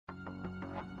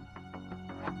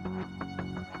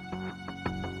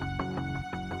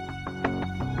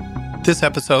This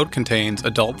episode contains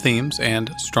adult themes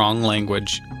and strong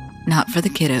language. Not for the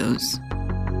kiddos.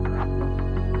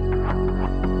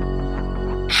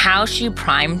 How she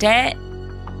primed it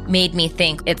made me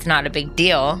think it's not a big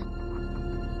deal.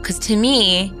 Because to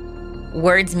me,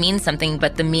 words mean something,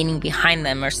 but the meaning behind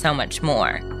them are so much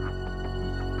more.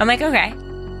 I'm like, okay,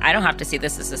 I don't have to see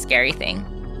this as a scary thing.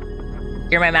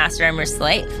 You're my master, I'm your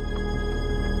slave.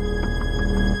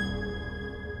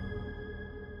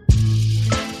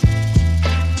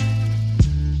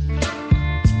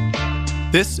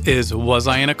 This is Was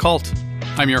I in a Cult?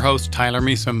 I'm your host, Tyler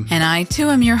Measom. And I, too,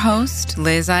 am your host,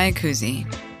 Liz Iacuzi.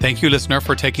 Thank you, listener,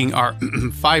 for taking our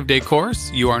 5-day course.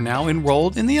 You are now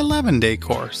enrolled in the 11-day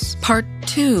course. Part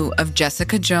 2 of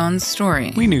Jessica Jones'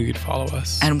 story. We knew you'd follow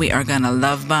us. And we are gonna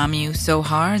love bomb you so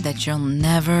hard that you'll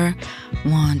never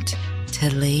want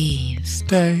to leave.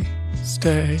 Stay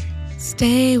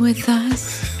with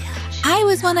us. I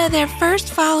was one of their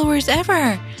first followers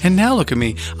ever. And now look at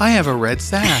me. I have a red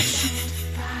sash.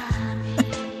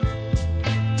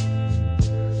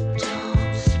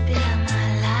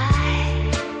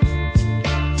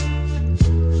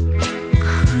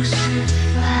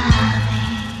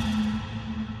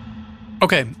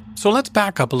 Okay, so let's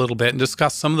back up a little bit and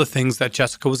discuss some of the things that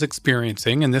Jessica was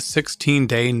experiencing in this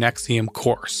 16-day NXIVM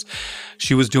course.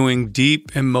 She was doing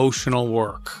deep emotional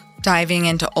work. Diving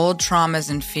into old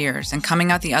traumas and fears and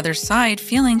coming out the other side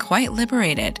feeling quite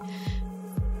liberated.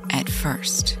 At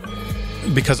first.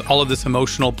 Because all of this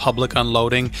emotional public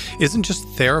unloading isn't just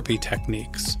therapy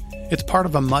techniques. It's part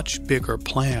of a much bigger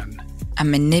plan. A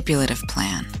manipulative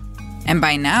plan. And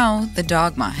by now, the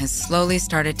dogma has slowly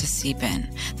started to seep in.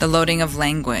 The loading of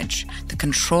language, the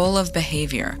control of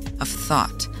behavior, of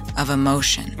thought, of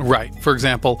emotion. Right. For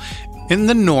example, in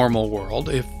the normal world,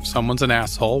 if someone's an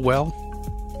asshole, well,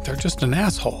 they're just an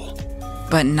asshole.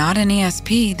 But not in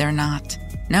ESP, they're not.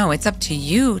 No, it's up to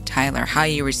you, Tyler, how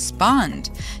you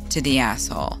respond to the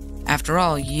asshole. After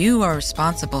all, you are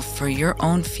responsible for your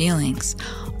own feelings,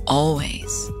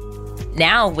 always.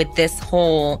 Now, with this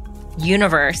whole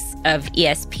universe of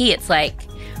ESP, it's like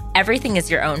everything is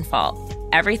your own fault.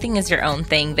 Everything is your own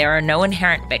thing. There are no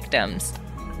inherent victims.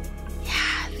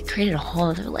 Yeah, they created a whole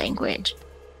other language.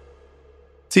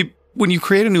 See, when you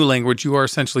create a new language, you are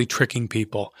essentially tricking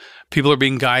people. People are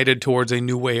being guided towards a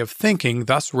new way of thinking,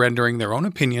 thus rendering their own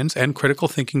opinions and critical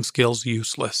thinking skills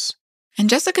useless. And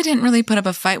Jessica didn't really put up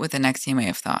a fight with the NXIVM way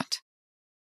of thought.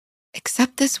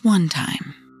 Except this one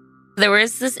time. There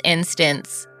was this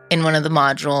instance in one of the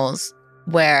modules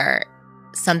where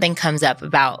something comes up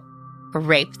about a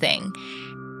rape thing.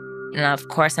 And of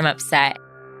course, I'm upset.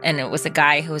 And it was a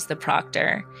guy who was the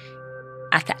proctor.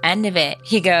 At the end of it,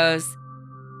 he goes,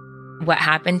 "What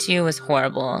happened to you was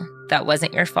horrible. That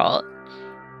wasn't your fault.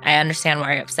 I understand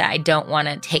why you're upset. I don't want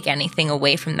to take anything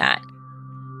away from that.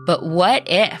 But what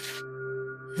if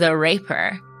the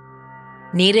raper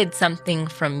needed something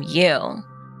from you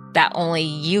that only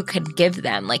you could give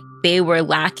them? Like they were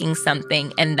lacking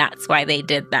something and that's why they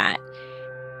did that.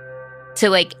 To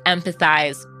like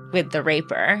empathize with the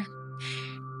raper."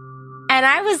 And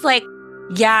I was like,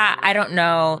 yeah, I don't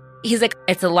know. He's like,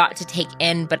 it's a lot to take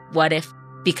in, but what if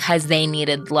because they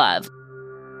needed love,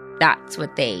 that's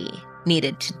what they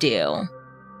needed to do?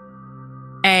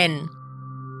 And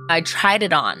I tried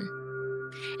it on.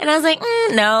 And I was like,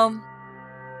 no.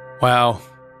 Wow.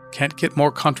 Can't get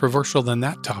more controversial than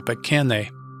that topic, can they?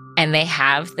 And they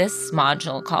have this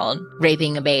module called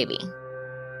Raping a Baby.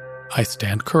 I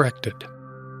stand corrected.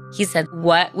 He said,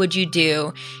 what would you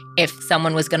do if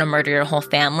someone was going to murder your whole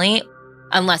family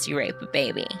unless you rape a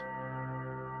baby?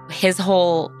 His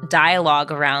whole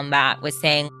dialogue around that was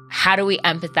saying, how do we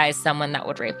empathize someone that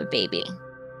would rape a baby?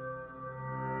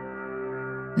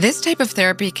 This type of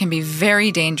therapy can be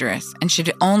very dangerous and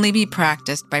should only be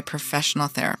practiced by professional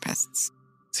therapists.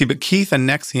 See, but Keith and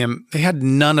NXIVM, they had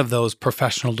none of those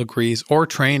professional degrees or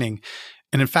training.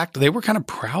 And in fact, they were kind of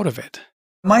proud of it.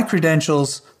 My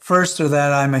credentials, first, are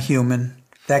that I'm a human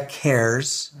that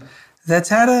cares, that's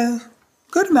had a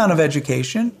good amount of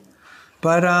education,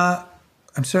 but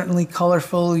I'm certainly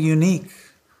colorful, unique.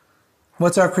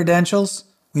 What's our credentials?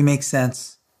 We make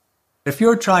sense. If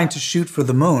you're trying to shoot for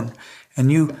the moon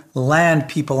and you land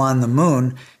people on the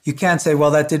moon, you can't say,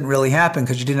 well, that didn't really happen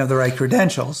because you didn't have the right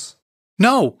credentials.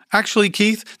 No, actually,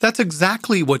 Keith, that's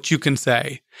exactly what you can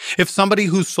say. If somebody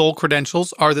whose sole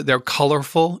credentials are that they're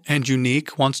colorful and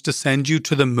unique wants to send you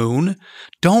to the moon,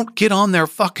 don't get on their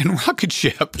fucking rocket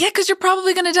ship. Yeah, because you're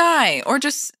probably going to die or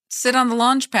just sit on the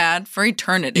launch pad for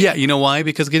eternity. Yeah, you know why?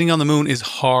 Because getting on the moon is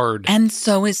hard. And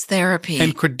so is therapy.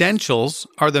 And credentials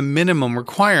are the minimum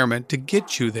requirement to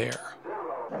get you there.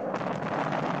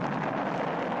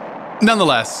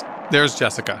 Nonetheless, there's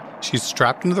Jessica. She's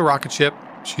strapped into the rocket ship.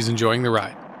 She's enjoying the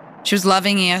ride. She was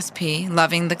loving ESP,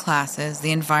 loving the classes,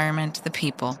 the environment, the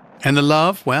people. And the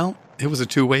love, well, it was a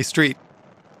two-way street.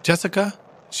 Jessica,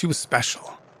 she was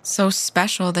special. So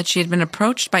special that she had been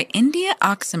approached by India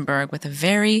Oxenberg with a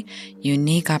very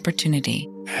unique opportunity.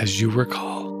 As you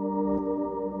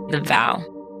recall. The vow.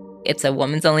 It's a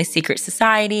woman's only secret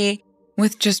society.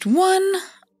 With just 1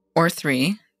 or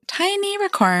 3 tiny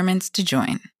requirements to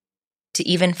join. To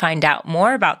even find out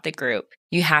more about the group,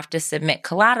 you have to submit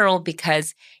collateral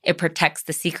because it protects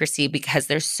the secrecy because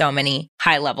there's so many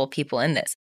high-level people in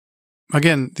this.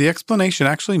 Again, the explanation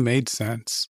actually made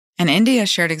sense. And India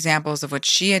shared examples of what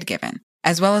she had given,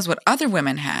 as well as what other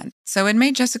women had, so it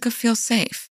made Jessica feel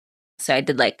safe. So I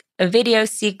did like a video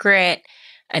secret,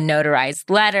 a notarized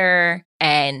letter,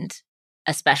 and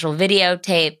a special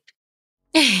videotape,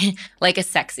 like a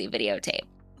sexy videotape.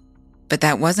 But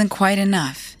that wasn't quite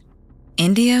enough.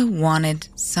 India wanted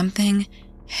something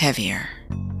heavier.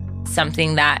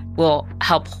 Something that will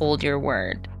help hold your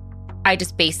word. I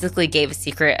just basically gave a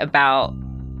secret about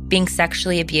being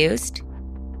sexually abused.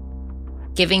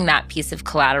 Giving that piece of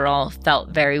collateral felt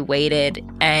very weighted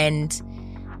and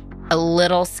a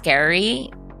little scary,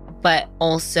 but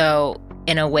also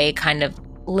in a way kind of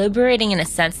liberating in a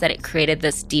sense that it created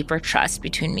this deeper trust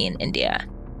between me and India.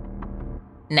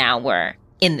 Now we're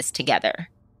in this together.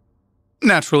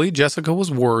 Naturally, Jessica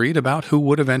was worried about who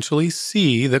would eventually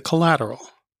see the collateral.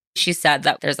 She said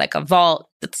that there's like a vault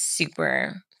that's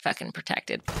super fucking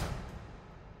protected.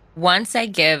 Once I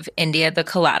give India the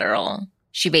collateral,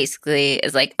 she basically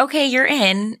is like, okay, you're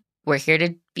in. We're here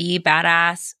to be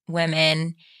badass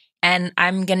women, and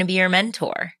I'm going to be your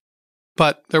mentor.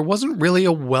 But there wasn't really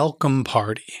a welcome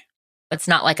party. It's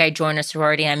not like I join a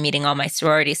sorority and I'm meeting all my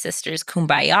sorority sisters,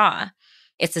 kumbaya.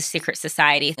 It's a secret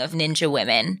society of ninja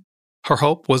women. Her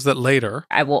hope was that later,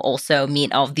 I will also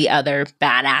meet all the other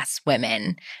badass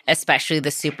women, especially the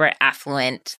super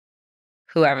affluent,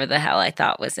 whoever the hell I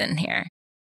thought was in here.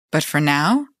 But for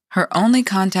now, her only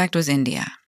contact was India.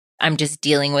 I'm just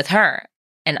dealing with her.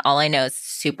 And all I know is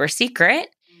super secret.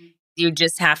 You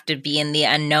just have to be in the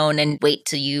unknown and wait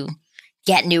till you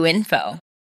get new info.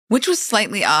 Which was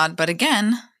slightly odd, but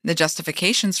again, the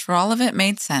justifications for all of it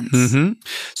made sense. Mm-hmm.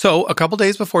 So a couple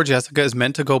days before Jessica is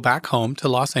meant to go back home to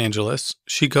Los Angeles,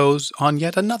 she goes on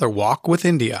yet another walk with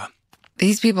India.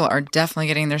 These people are definitely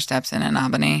getting their steps in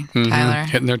Albany, Tyler.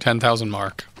 Hitting their 10,000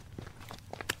 mark.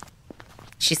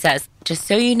 She says, just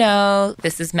so you know,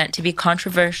 this is meant to be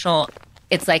controversial.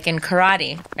 It's like in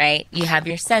karate, right? You have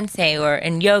your sensei, or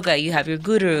in yoga, you have your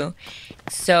guru.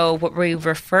 So what we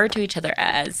refer to each other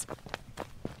as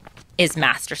is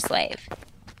master-slave.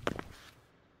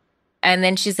 And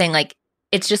then she's saying, like,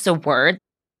 it's just a word.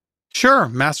 Sure,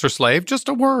 master-slave, just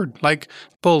a word. Like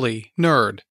bully,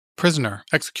 nerd, prisoner,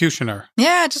 executioner.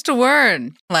 Yeah, just a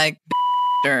word. Like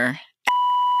or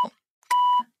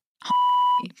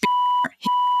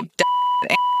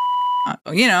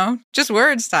you know, just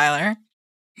words, Tyler.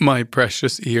 My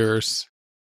precious ears.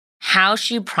 How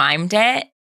she primed it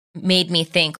made me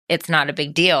think it's not a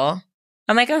big deal.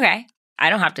 I'm like, okay, I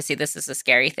don't have to see this as a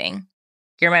scary thing.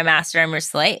 You're my master, I'm your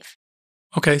slave.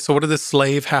 Okay, so what did this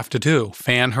slave have to do?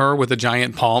 Fan her with a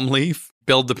giant palm leaf?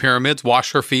 Build the pyramids?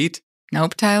 Wash her feet?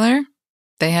 Nope, Tyler.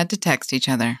 They had to text each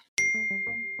other.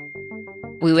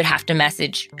 We would have to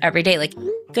message every day, like,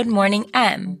 good morning,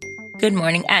 M. Good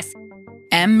morning, S.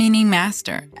 M meaning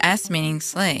master, S meaning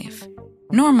slave.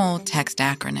 Normal text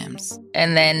acronyms.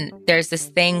 And then there's this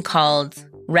thing called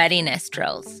readiness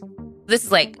drills. This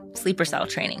is like sleeper cell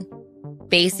training.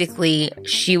 Basically,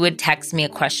 she would text me a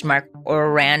question mark or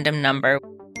a random number,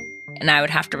 and I would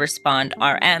have to respond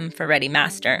RM for ready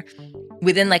master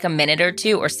within like a minute or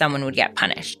two, or someone would get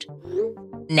punished.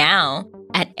 Now,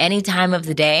 at any time of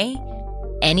the day,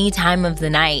 any time of the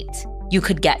night, you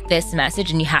could get this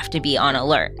message and you have to be on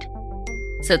alert.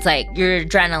 So it's like your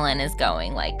adrenaline is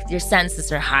going, like your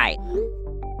senses are high.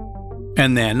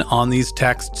 And then on these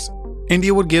texts,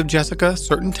 India would give Jessica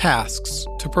certain tasks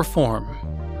to perform.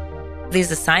 These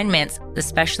assignments,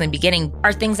 especially in the beginning,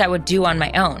 are things I would do on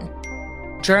my own.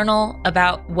 Journal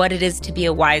about what it is to be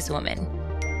a wise woman.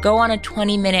 Go on a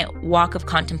 20-minute walk of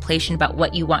contemplation about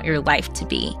what you want your life to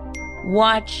be.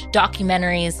 Watch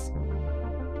documentaries.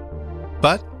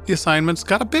 But the assignments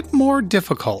got a bit more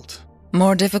difficult.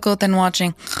 More difficult than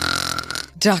watching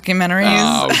documentaries.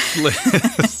 Oh,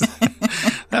 Liz.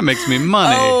 That makes me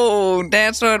money. Oh,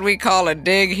 that's what we call a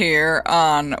dig here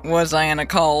on Was I in a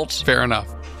Cult? Fair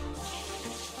enough.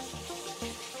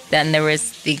 Then there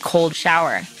was the cold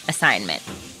shower assignment.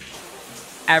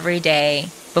 Every day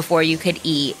before you could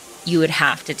eat, you would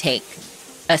have to take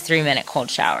a 3-minute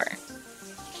cold shower.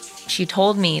 She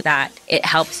told me that it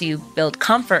helps you build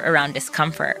comfort around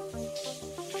discomfort.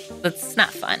 That's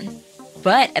not fun.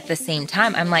 But at the same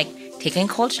time, I'm like, taking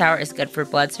a cold shower is good for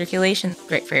blood circulation,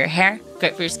 great for your hair,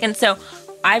 great for your skin. So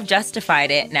I've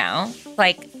justified it now.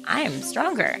 Like, I am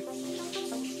stronger.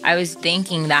 I was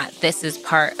thinking that this is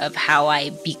part of how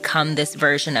I become this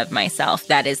version of myself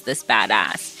that is this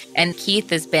badass. And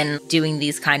Keith has been doing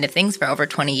these kind of things for over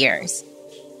 20 years.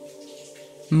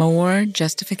 More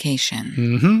justification.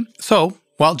 Mm-hmm. So,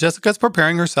 while Jessica's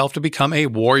preparing herself to become a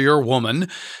warrior woman,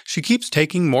 she keeps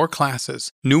taking more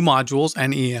classes, new modules,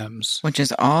 and EMs. Which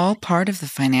is all part of the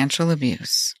financial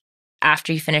abuse.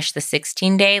 After you finish the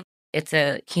 16-day, it's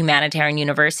a humanitarian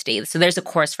university. So there's a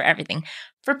course for everything.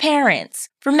 For parents,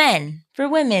 for men, for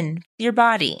women, your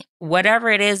body. Whatever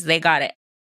it is, they got it.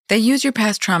 They use your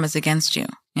past traumas against you.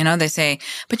 You know, they say,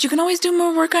 but you can always do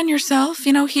more work on yourself.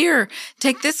 You know, here,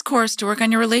 take this course to work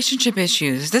on your relationship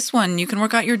issues. This one, you can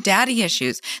work out your daddy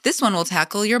issues. This one will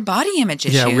tackle your body image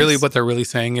issues. Yeah, really what they're really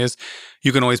saying is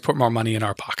you can always put more money in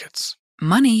our pockets.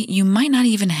 Money you might not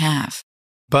even have.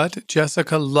 But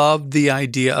Jessica loved the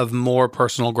idea of more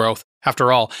personal growth.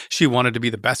 After all, she wanted to be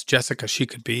the best Jessica she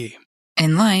could be.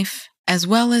 In life, as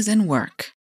well as in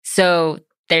work. So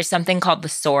there's something called The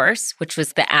Source, which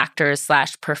was the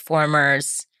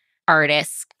actors/performers,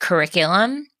 artists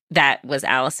curriculum. That was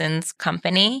Allison's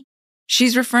company.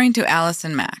 She's referring to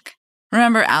Allison Mack.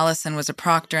 Remember, Allison was a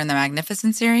proctor in the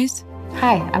Magnificent series?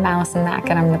 Hi, I'm Allison Mack,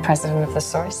 and I'm the president of The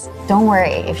Source. Don't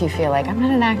worry if you feel like, I'm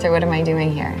not an actor, what am I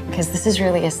doing here? Because this is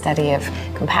really a study of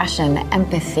compassion,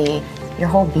 empathy. Your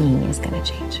whole being is going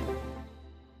to change.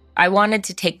 I wanted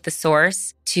to take The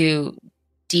Source to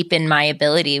deepen my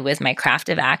ability with my craft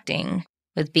of acting,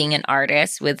 with being an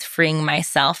artist, with freeing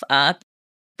myself up.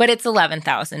 But it's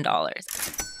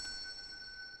 $11,000.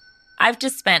 I've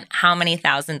just spent how many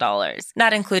 $1,000s,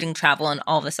 not including travel and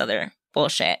all this other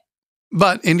bullshit.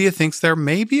 But India thinks there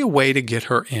may be a way to get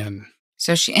her in.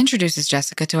 So she introduces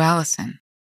Jessica to Allison.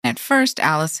 At first,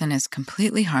 Allison is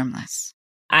completely harmless.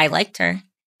 I liked her.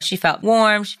 She felt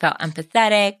warm. She felt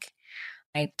empathetic.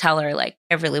 I tell her, like,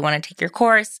 I really want to take your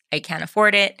course. I can't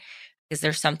afford it. Is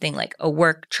there something like a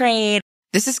work trade?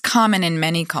 This is common in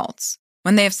many cults.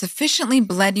 When they have sufficiently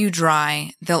bled you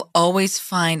dry, they'll always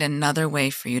find another way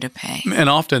for you to pay. And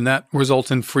often that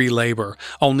results in free labor,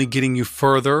 only getting you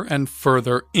further and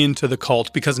further into the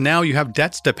cult because now you have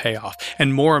debts to pay off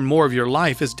and more of your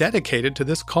life is dedicated to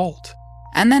this cult.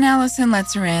 And then Allison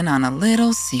lets her in on a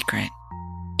little secret.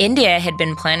 India had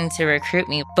been planning to recruit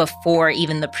me before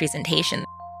even the presentation.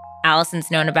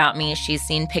 Allison's known about me. She's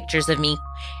seen pictures of me.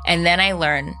 And then I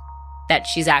learned that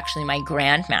she's actually my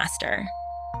grandmaster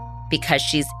because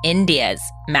she's India's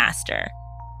master.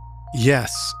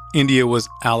 Yes, India was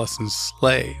Allison's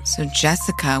slave. So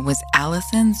Jessica was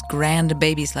Allison's grand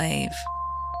baby slave.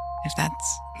 If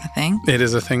that's a thing. It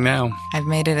is a thing now. I've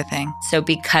made it a thing. So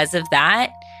because of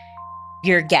that,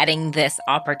 you're getting this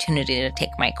opportunity to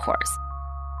take my course.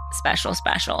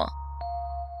 Special.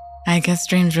 I guess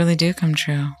dreams really do come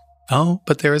true. Oh,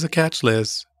 but there is a catch,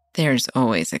 Liz. There's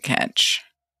always a catch.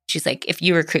 She's like, if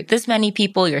you recruit this many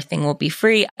people, your thing will be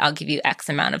free. I'll give you X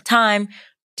amount of time,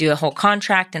 do a whole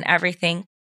contract and everything.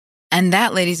 And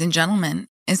that, ladies and gentlemen,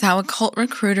 is how a cult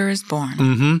recruiter is born.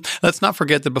 Mm-hmm. Let's not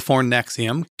forget that before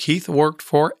NXIVM, Keith worked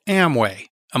for Amway,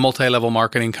 a multi-level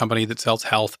marketing company that sells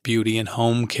health, beauty, and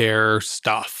home care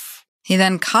stuff. He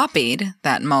then copied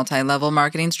that multi-level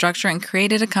marketing structure and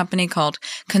created a company called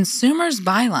Consumers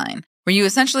Byline, where you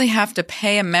essentially have to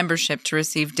pay a membership to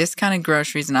receive discounted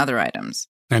groceries and other items.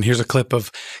 And here's a clip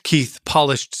of Keith,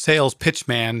 polished sales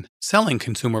pitchman, selling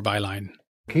Consumer Byline.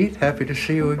 Keith, happy to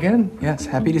see you again. Yes,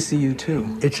 happy to see you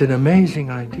too. It's an amazing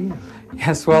idea.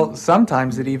 Yes, well,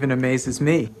 sometimes it even amazes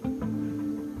me.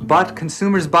 But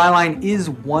Consumers Byline is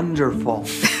wonderful,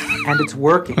 and it's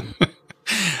working.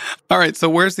 All right, so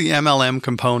where's the MLM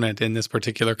component in this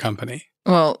particular company?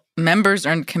 Well, members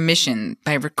earned commission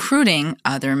by recruiting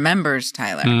other members,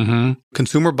 Tyler. Mm-hmm.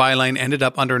 Consumer Byline ended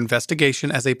up under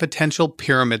investigation as a potential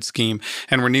pyramid scheme,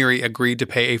 and Raniere agreed to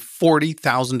pay a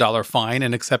 $40,000 fine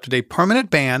and accepted a permanent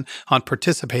ban on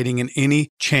participating in any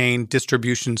chain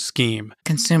distribution scheme.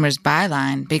 Consumers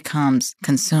Byline becomes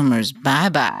Consumers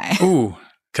Bye-Bye. Ooh,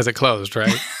 because it closed,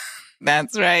 right?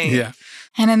 That's right. Yeah.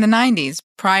 And in the 90s,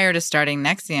 prior to starting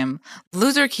NXIVM,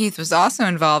 Loser Keith was also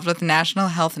involved with the National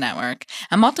Health Network,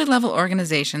 a multi-level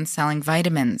organization selling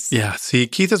vitamins. Yeah, see,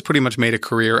 Keith has pretty much made a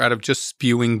career out of just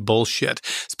spewing bullshit,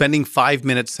 spending 5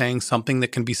 minutes saying something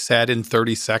that can be said in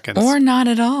 30 seconds. Or not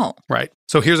at all. Right.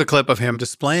 So here's a clip of him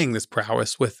displaying this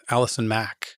prowess with Allison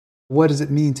Mack. What does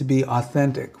it mean to be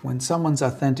authentic? When someone's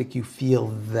authentic, you feel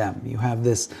them. You have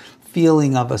this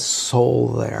feeling of a soul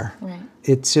there. Right.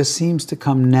 It just seems to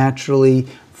come naturally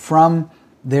from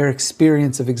their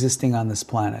experience of existing on this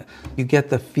planet. You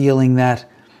get the feeling that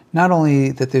not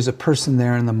only that there's a person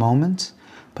there in the moment,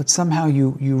 but somehow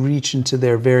you reach into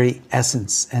their very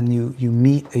essence and you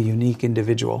meet a unique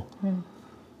individual.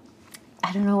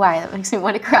 I don't know why, that makes me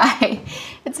want to cry.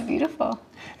 It's beautiful.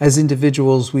 As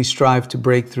individuals, we strive to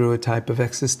break through a type of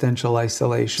existential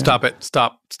isolation. Stop it.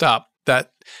 Stop. That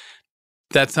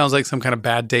sounds like some kind of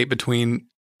bad date between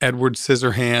Edward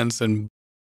Scissorhands and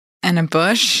a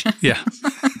bush. Yeah.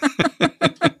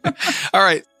 All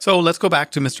right. So let's go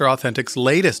back to Mr. Authentic's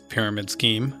latest pyramid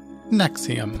scheme,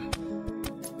 NXIVM.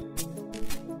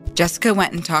 Jessica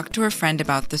went and talked to her friend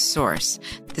about the source.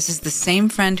 This is the same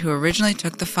friend who originally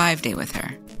took the 5-day with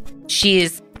her.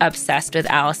 She's obsessed with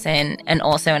Allison and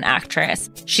also an actress.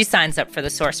 She signs up for the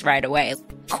source right away.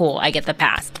 Cool, I get the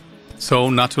pass.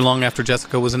 So not too long after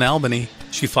Jessica was in Albany,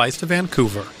 she flies to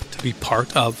Vancouver to be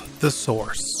part of the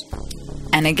source.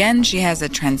 And again, she has a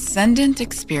transcendent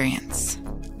experience.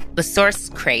 The source is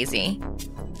crazy.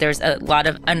 There's a lot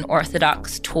of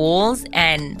unorthodox tools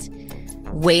and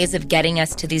ways of getting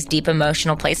us to these deep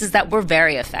emotional places that were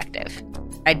very effective.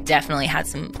 I definitely had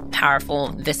some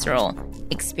powerful, visceral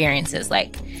experiences,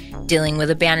 like dealing with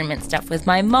abandonment stuff with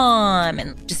my mom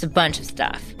and just a bunch of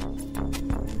stuff.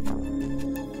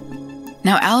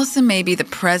 Now, Allison may be the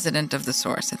president of the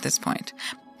source at this point,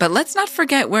 but let's not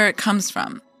forget where it comes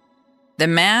from. The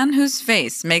man whose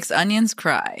face makes onions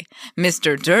cry,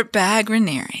 Mr. Dirtbag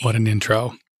Raniere. What an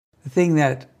intro. The thing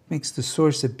that makes the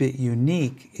source a bit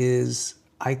unique is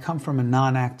I come from a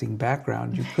non-acting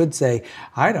background. You could say,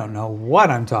 I don't know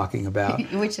what I'm talking about.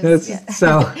 Which is,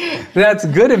 So that's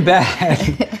good and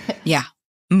bad. Yeah,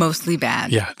 mostly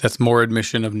bad. Yeah, that's more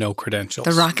admission of no credentials.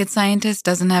 The rocket scientist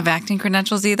doesn't have acting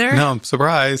credentials either? No, I'm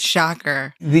surprised.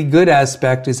 Shocker. The good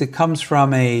aspect is it comes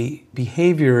from a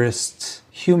behaviorist,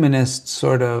 humanist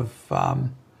sort of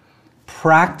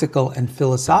practical and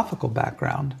philosophical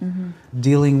background,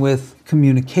 dealing with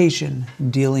communication,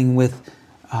 dealing with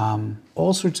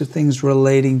all sorts of things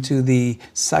relating to the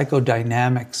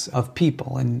psychodynamics of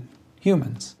people and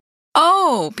humans.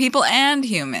 Oh, people and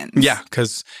humans. Yeah,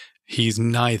 because he's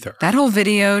neither. That whole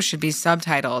video should be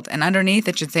subtitled, and underneath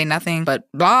it should say nothing but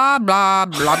blah, blah,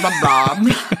 blah, blah,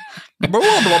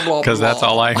 blah. Because that's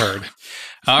all I heard.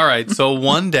 All right, so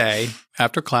one day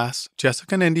after class,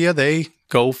 Jessica and India, they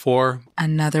go for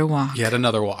Another walk. yet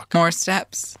another walk. More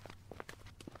steps.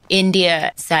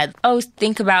 India said, oh,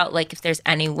 think about like if there's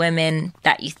any women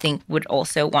that you think would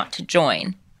also want to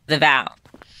join the vow.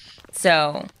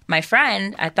 So my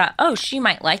friend, I thought, oh, she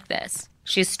might like this.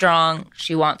 She's strong.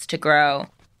 She wants to grow.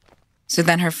 So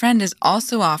then her friend is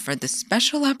also offered the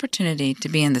special opportunity to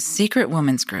be in the secret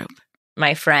women's group.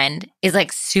 My friend is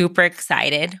like super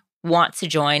excited, wants to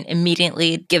join,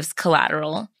 immediately gives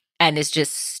Collateral, and is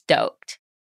just stoked.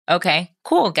 Okay,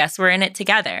 cool. Guess we're in it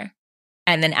together.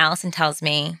 And then Allison tells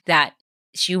me that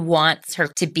she wants her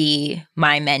to be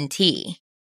my mentee,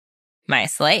 my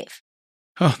slave.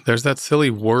 Oh, there's that silly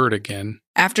word again.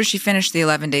 After she finished the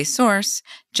 11-day source,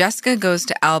 Jessica goes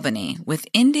to Albany with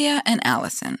India and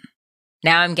Allison.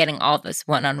 Now I'm getting all this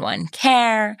one-on-one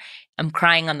care. I'm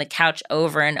crying on the couch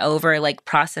over and over, like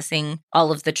processing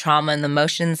all of the trauma and the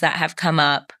emotions that have come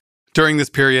up. During this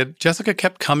period, Jessica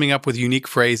kept coming up with unique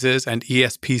phrases and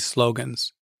ESP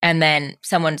slogans. And then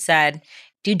someone said,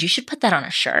 dude, you should put that on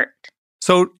a shirt.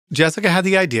 So Jessica had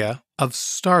the idea of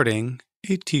starting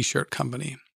a t-shirt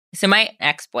company. So my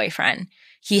ex-boyfriend,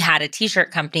 he had a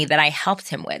t-shirt company that I helped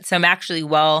him with. So I'm actually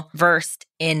well versed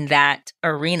in that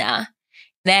arena.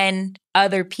 Then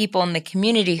other people in the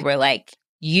community were like,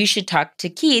 you should talk to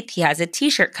Keith. He has a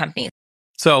t-shirt company.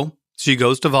 So she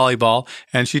goes to volleyball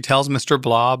and she tells Mr.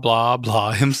 Blah, blah,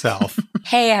 blah himself.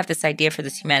 Hey, I have this idea for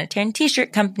this humanitarian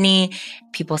t-shirt company.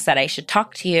 People said I should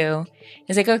talk to you.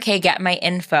 He's like, okay, get my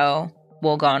info.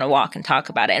 We'll go on a walk and talk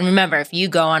about it. And remember, if you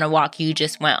go on a walk, you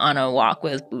just went on a walk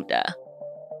with Buddha.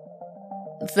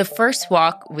 The first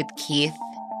walk with Keith,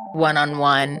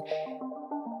 one-on-one,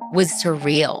 was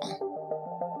surreal.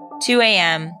 2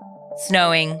 a.m.,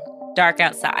 snowing, dark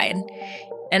outside.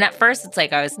 And at first, it's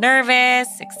like I was nervous,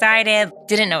 excited,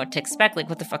 didn't know what to expect. Like,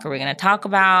 what the fuck are we going to talk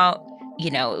about? You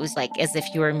know, it was like as if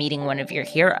you were meeting one of your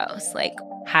heroes. Like,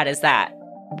 how does that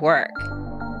work?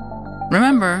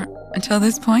 Remember, until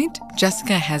this point,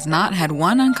 Jessica has not had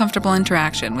one uncomfortable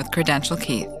interaction with Credential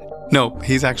Keith. No,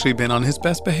 he's actually been on his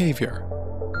best behavior.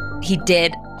 He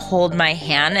did hold my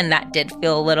hand, and that did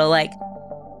feel a little like,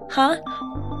 huh?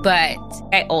 But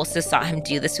I also saw him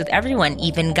do this with everyone,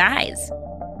 even guys.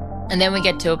 And then we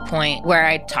get to a point where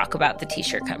I talk about the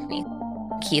t-shirt company.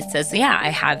 Keith says, yeah, I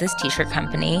have this t-shirt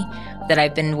company that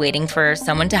I've been waiting for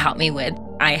someone to help me with.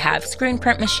 I have screen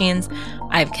print machines.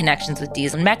 I have connections with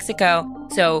these in Mexico.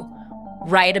 So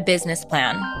write a business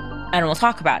plan and we'll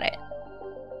talk about it.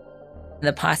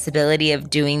 The possibility of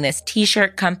doing this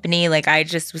t-shirt company, like I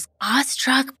just was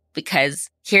awestruck because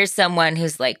here's someone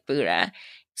who's like Buddha.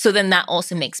 So then that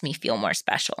also makes me feel more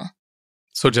special.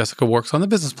 So Jessica works on the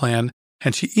business plan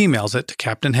and she emails it to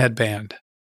Captain Headband.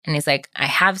 And he's like, I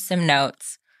have some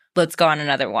notes. Let's go on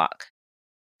another walk.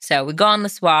 So we go on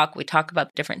this walk. We talk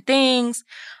about different things.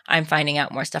 I'm finding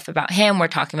out more stuff about him. We're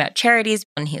talking about charities.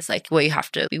 And he's like, well, you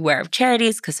have to beware of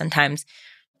charities because sometimes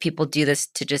people do this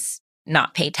to just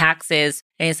not pay taxes.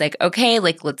 And he's like, okay,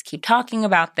 like, let's keep talking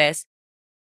about this.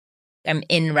 I'm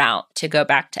en route to go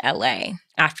back to LA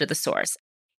after the source.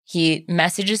 He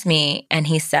messages me and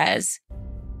he says,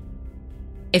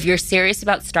 if you're serious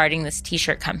about starting this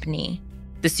t-shirt company,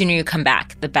 the sooner you come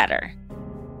back, the better.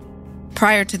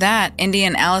 Prior to that, Indy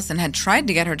and Allison had tried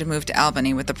to get her to move to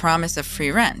Albany with the promise of free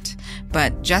rent,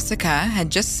 but Jessica had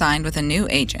just signed with a new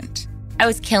agent. I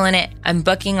was killing it. I'm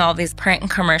booking all these print and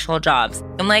commercial jobs.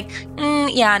 I'm like,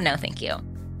 yeah, no, thank you.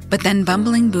 But then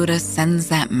Bumbling Buddha sends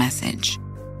that message.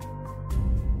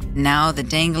 Now the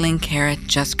dangling carrot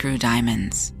just grew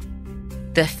diamonds.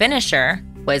 The finisher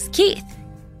was Keith.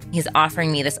 He's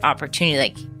offering me this opportunity,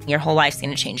 like, your whole life's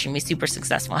going to change. You're going to be super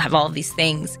successful, have all of these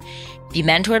things. Be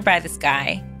mentored by this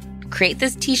guy, create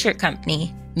this t-shirt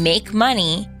company, make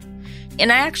money.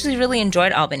 And I actually really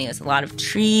enjoyed Albany. It was a lot of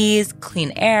trees,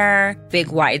 clean air, big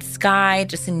wide sky,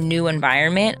 just a new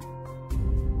environment.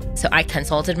 So I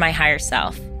consulted my higher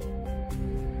self.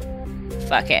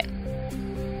 Fuck it.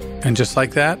 And just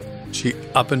like that, she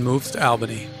up and moves to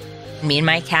Albany. Me and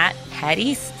my cat head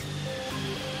east.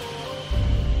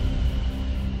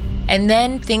 And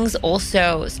then things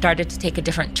also started to take a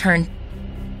different turn.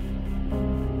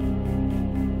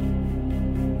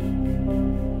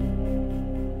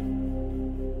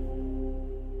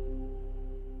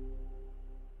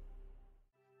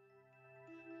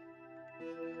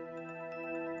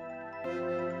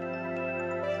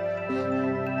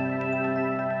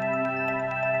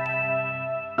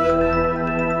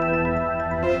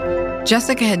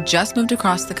 Jessica had just moved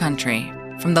across the country,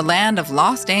 from the land of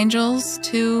lost angels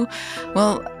to,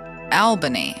 well,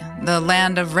 Albany, the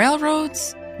land of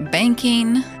railroads,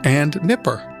 banking. And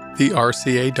Nipper, the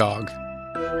RCA dog.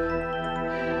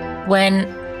 When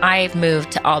I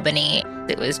moved to Albany,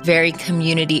 it was very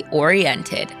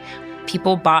community-oriented.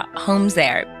 People bought homes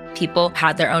there. People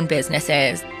had their own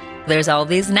businesses. There's all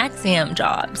these NXIVM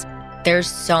jobs. There's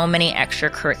so many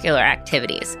extracurricular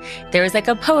activities. There was like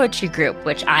a poetry group,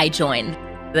 which I joined.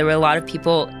 There were a lot of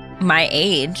people my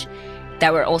age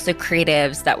that were also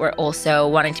creatives, that were also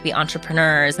wanting to be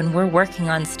entrepreneurs, and we're working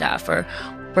on stuff, or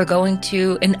we're going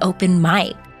to an open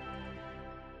mic.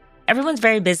 Everyone's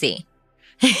very busy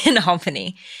in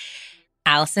Albany.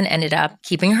 Allison ended up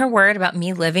keeping her word about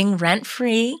me living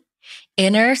rent-free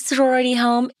in her sorority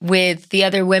home with the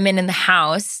other women in the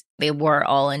house. They were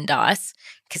all in DOS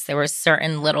because there were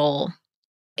certain little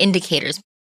indicators.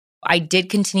 I did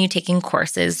continue taking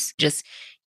courses, just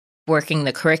working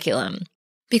the curriculum.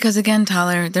 Because again,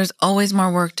 Tyler, there's always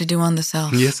more work to do on the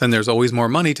self. Yes, and there's always more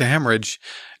money to hemorrhage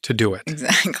to do it.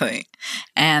 Exactly.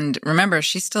 And remember,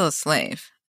 she's still a slave.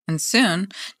 And soon,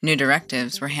 new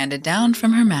directives were handed down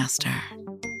from her master.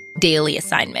 Daily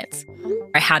assignments.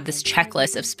 I had this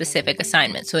checklist of specific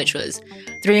assignments, which was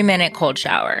 3-minute cold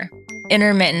shower,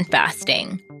 intermittent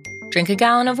fasting, drink a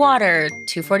gallon of water,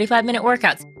 2 45-minute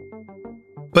workouts.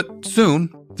 But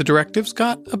soon, the directives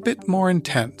got a bit more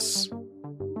intense.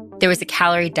 There was a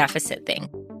calorie deficit thing,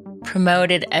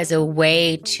 promoted as a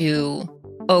way to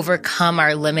overcome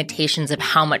our limitations of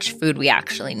how much food we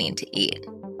actually need to eat.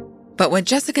 But what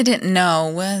Jessica didn't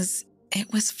know was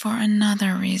it was for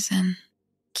another reason.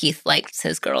 Keith liked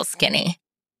his girls skinny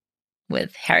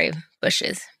with hairy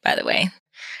bushes, by the way.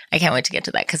 I can't wait to get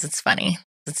to that because it's funny.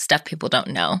 It's stuff people don't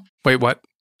know. Wait, what?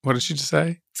 What did she just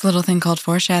say? It's a little thing called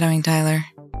foreshadowing, Tyler.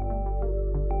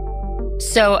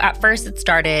 So at first it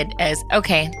started as,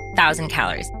 okay, 1,000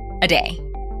 calories a day.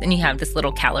 Then you have this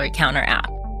little calorie counter app.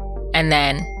 And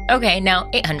then, okay, now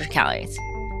 800 calories.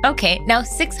 Okay, now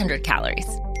 600 calories.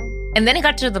 And then it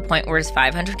got to the point where it's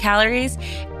 500 calories,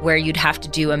 where you'd have to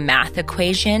do a math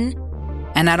equation.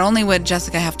 And not only would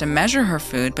Jessica have to measure her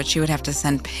food, but she would have to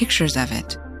send pictures of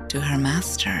it to her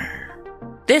master.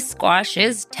 This squash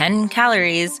is 10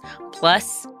 calories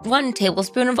plus 1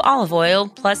 tablespoon of olive oil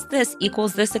plus this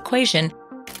equals this equation.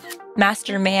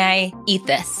 Master, may I eat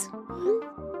this?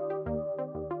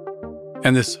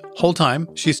 And this whole time,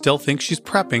 she still thinks she's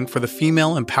prepping for the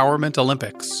Female Empowerment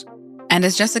Olympics. And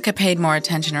as Jessica paid more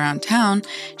attention around town,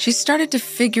 she started to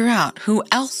figure out who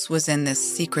else was in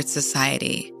this secret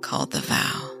society called the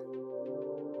Vow.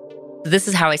 This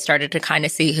is how I started to kind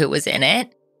of see who was in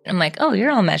it. I'm like, oh,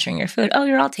 you're all measuring your food. Oh,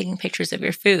 you're all taking pictures of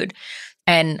your food.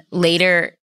 And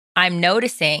later, I'm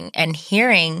noticing and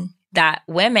hearing that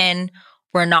women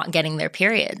were not getting their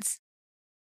periods.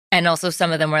 And also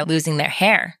some of them were losing their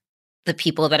hair, the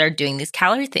people that are doing these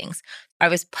calorie things. I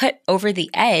was put over the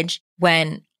edge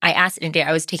when I asked India,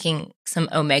 I was taking some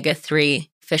omega-3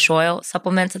 fish oil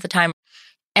supplements at the time,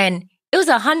 and it was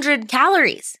 100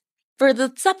 calories for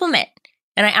the supplement.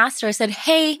 And I asked her, I said,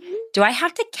 hey, do I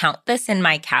have to count this in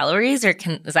my calories or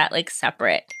is that like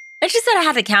separate? And she said I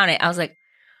had to count it. I was like,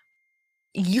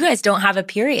 you guys don't have a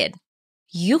period.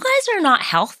 You guys are not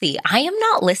healthy. I am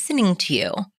not listening to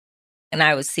you. And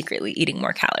I was secretly eating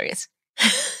more calories.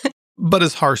 But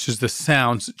as harsh as this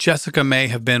sounds, Jessica may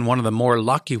have been one of the more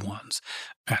lucky ones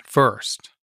at first.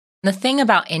 The thing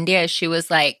about India is she was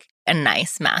like a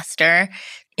nice master.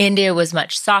 India was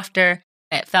much softer.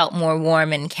 It felt more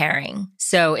warm and caring.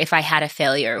 So if I had a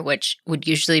failure, which would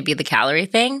usually be the calorie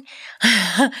thing,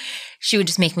 she would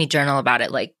just make me journal about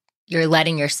it. Like, you're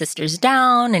letting your sisters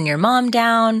down and your mom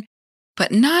down.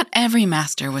 But not every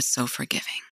master was so forgiving.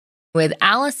 With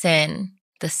Allison,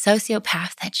 the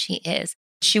sociopath that she is,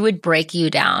 she would break you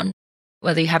down,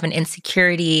 whether you have an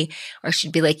insecurity or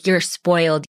she'd be like, you're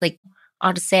spoiled. Like,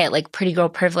 I'll just say it, like pretty girl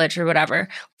privilege or whatever.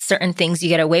 Certain things you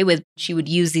get away with, she would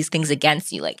use these things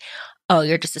against you. Like, oh,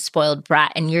 you're just a spoiled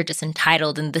brat and you're just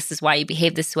entitled and this is why you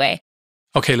behave this way.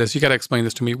 Okay, Liz, you got to explain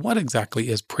this to me. What exactly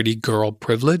is pretty girl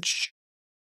privilege?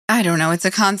 I don't know. It's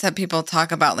a concept people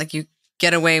talk about, like you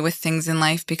get away with things in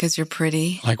life because you're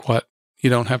pretty. Like what? You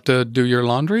don't have to do your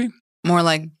laundry? More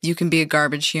like you can be a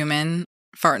garbage human,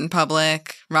 fart in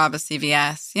public, rob a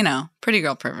CVS, pretty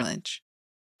girl privilege.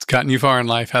 It's gotten you far in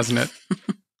life, hasn't it?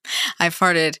 I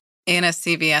farted in a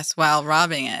CVS while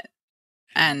robbing it.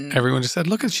 And everyone just said,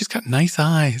 look, she's got nice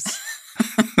eyes.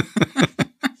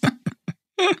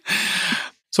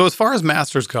 So as far as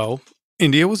masters go,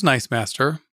 India was nice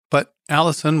master, but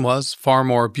Allison was far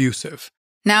more abusive.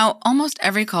 Now, almost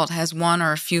every cult has one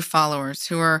or a few followers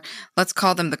who are, let's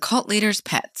call them the cult leader's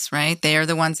pets, right? They are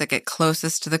the ones that get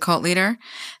closest to the cult leader.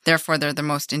 Therefore, they're the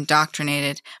most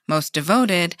indoctrinated, most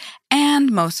devoted,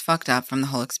 and most fucked up from the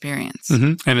whole experience.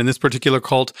 Mm-hmm. And in this particular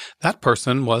cult, that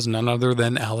person was none other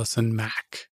than Allison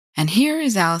Mack. And here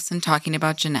is Allison talking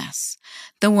about Jeunesse,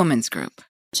 the women's group.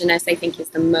 Jeunesse, I think, is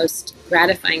the most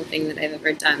gratifying thing that I've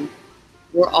ever done.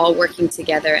 We're all working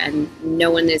together and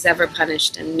no one is ever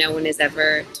punished and no one is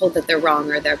ever told that they're wrong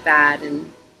or they're bad.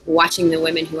 And watching the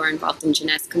women who are involved in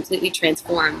Jeunesse completely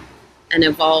transform and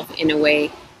evolve in a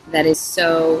way that is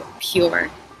so pure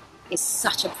is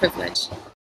such a privilege.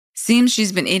 Seems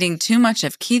she's been eating too much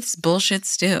of Keith's bullshit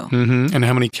stew. Mm-hmm. And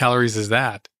how many calories is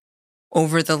that?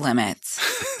 Over the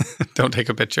limits. Don't take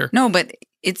a picture. No, but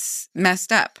it's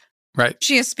messed up. Right.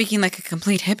 She is speaking like a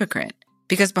complete hypocrite.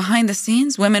 Because behind the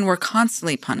scenes, women were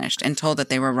constantly punished and told that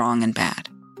they were wrong and bad.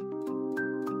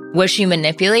 Was she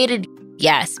manipulated?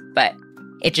 Yes, but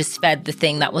it just fed the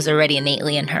thing that was already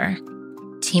innately in her.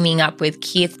 Teaming up with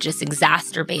Keith just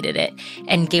exacerbated it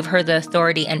and gave her the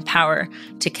authority and power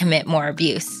to commit more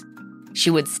abuse. She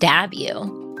would stab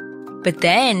you. But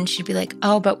then she'd be like,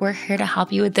 oh, but we're here to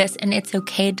help you with this, and it's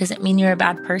okay. It doesn't mean you're a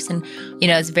bad person.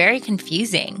 It's very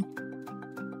confusing.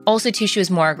 Also, too, she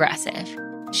was more aggressive.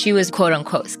 She was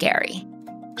quote-unquote scary.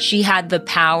 She had the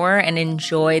power and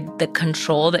enjoyed the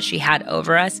control that she had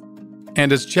over us.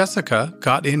 And as Jessica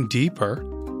got in deeper,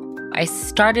 I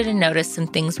started to notice some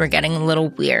things were getting a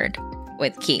little weird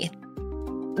with Keith.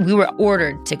 We were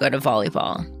ordered to go to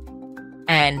volleyball.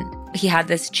 And he had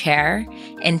this chair,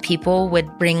 and people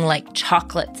would bring like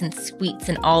chocolates and sweets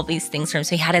and all these things for him.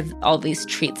 So he had all these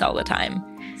treats all the time.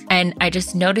 And I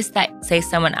just noticed that, say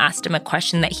someone asked him a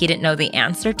question that he didn't know the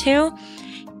answer to,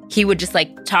 he would just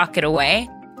like talk it away.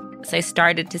 So I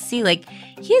started to see like,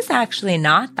 he's actually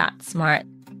not that smart.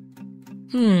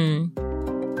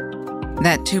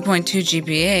 That 2.2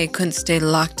 GPA couldn't stay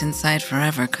locked inside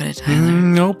forever, could it, Tyler?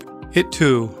 Nope. It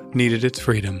too needed its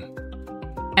freedom.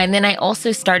 And then I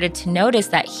also started to notice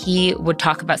that he would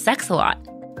talk about sex a lot.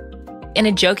 In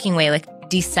a joking way, like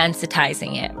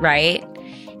desensitizing it, right?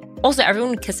 Also,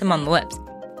 everyone would kiss him on the lips.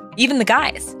 Even the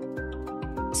guys.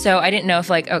 So I didn't know if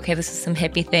like, okay, this is some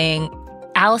hippie thing.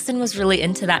 Allison was really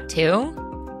into that too.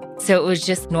 So it was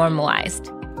just normalized.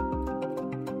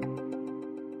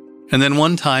 And then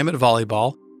one time at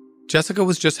volleyball, Jessica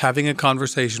was just having a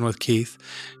conversation with Keith,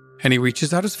 and he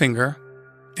reaches out his finger,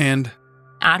 and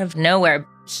out of nowhere,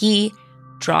 he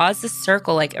draws a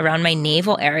circle like around my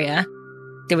navel area.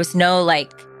 There was no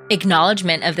like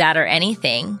acknowledgement of that or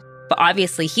anything. But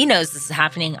obviously he knows this is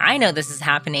happening. I know this is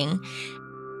happening.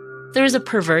 There's a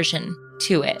perversion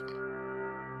to it.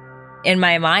 In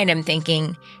my mind, I'm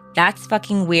thinking, that's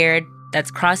fucking weird.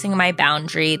 That's crossing my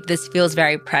boundary. This feels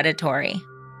very predatory.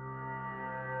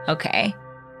 Okay.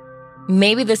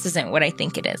 Maybe this isn't what I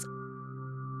think it is.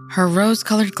 Her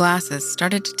rose-colored glasses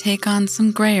started to take on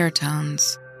some grayer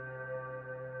tones.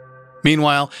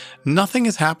 Meanwhile, nothing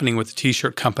is happening with the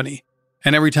t-shirt company.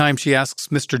 And every time she asks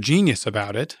Mr. Genius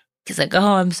about it, he's like,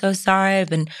 oh, I'm so sorry. I've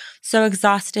been so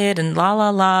exhausted and la, la,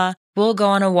 la. We'll go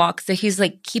on a walk. So he's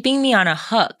like keeping me on a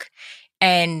hook.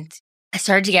 And I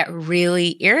started to get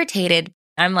really irritated.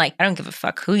 I'm like, I don't give a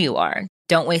fuck who you are.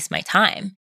 Don't waste my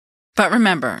time. But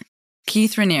remember,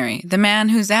 Keith Raniere, the man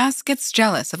whose ass gets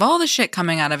jealous of all the shit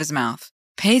coming out of his mouth,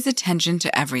 pays attention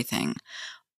to everything.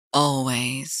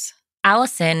 Always.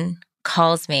 Allison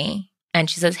calls me and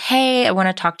she says, hey, I want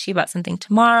to talk to you about something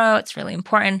tomorrow. It's really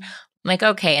important. I'm like,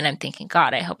 okay. And I'm thinking,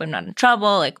 God, I hope I'm not in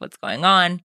trouble. Like, what's going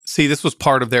on? See, this was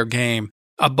part of their game,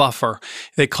 a buffer.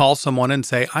 They call someone and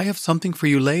say, I have something for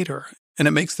you later. And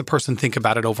it makes the person think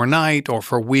about it overnight or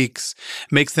for weeks,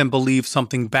 makes them believe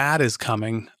something bad is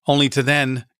coming, only to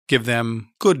then give them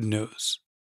good news.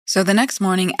 So the next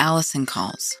morning, Allison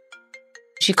calls.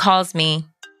 She calls me.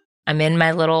 I'm in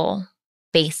my little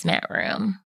basement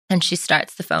room. And she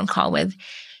starts the phone call with,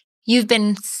 you've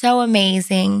been so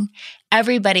amazing.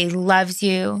 Everybody loves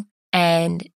you.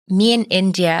 And me and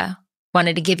India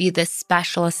wanted to give you this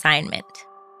special assignment.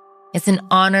 It's an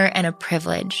honor and a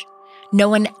privilege. No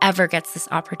one ever gets this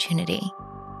opportunity.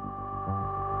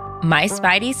 My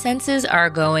spidey senses are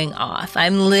going off.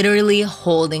 I'm literally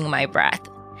holding my breath.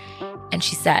 And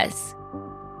she says,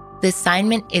 the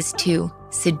assignment is to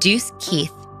seduce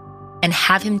Keith and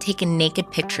have him take a naked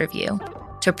picture of you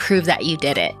to prove that you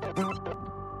did it.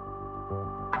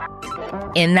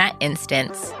 In that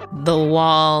instance, the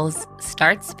walls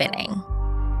start spinning.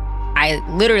 I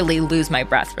literally lose my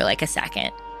breath for like a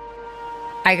second.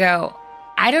 I go,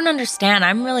 I don't understand.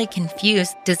 I'm really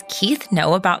confused. Does Keith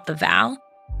know about the vow?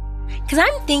 Because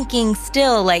I'm thinking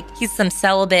still like he's some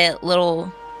celibate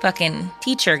little fucking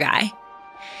teacher guy.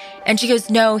 And she goes,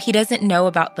 no, he doesn't know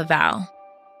about the vow.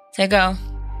 So I go,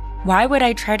 why would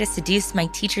I try to seduce my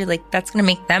teacher? Like, that's going to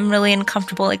make them really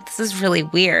uncomfortable. Like, this is really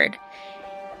weird.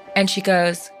 And she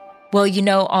goes, well, you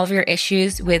know, all of your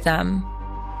issues with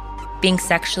being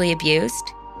sexually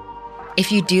abused.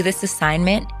 If you do this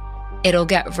assignment, it'll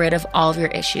get rid of all of your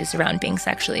issues around being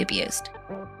sexually abused.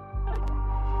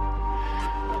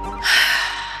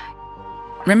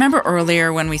 Remember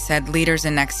earlier when we said leaders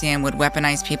in NXIVM would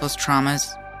weaponize people's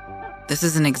traumas? This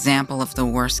is an example of the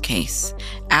worst case.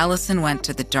 Allison went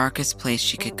to the darkest place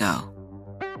she could go.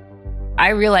 I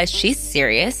realized she's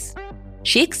serious.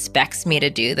 She expects me to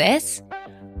do this.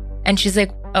 And she's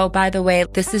like, oh, by the way,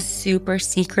 this is super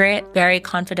secret, very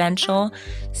confidential.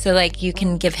 So like you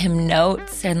can give him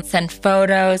notes and send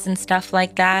photos and stuff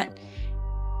like that.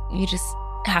 You just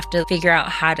have to figure out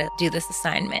how to do this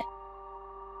assignment.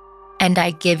 And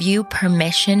I give you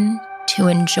permission to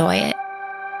enjoy it.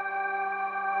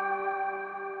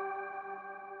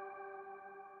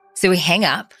 So we hang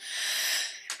up.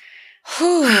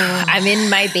 I'm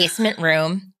in my basement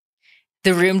room.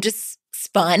 The room just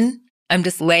spun. I'm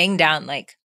just laying down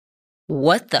like,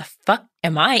 what the fuck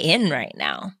am I in right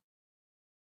now?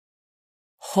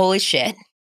 Holy shit.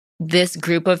 This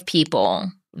group of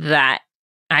people that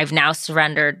I've now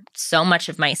surrendered so much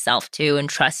of myself to and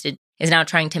trusted is now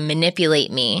trying to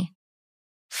manipulate me.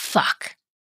 Fuck.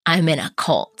 I'm in a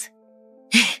cult.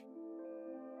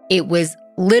 It was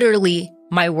literally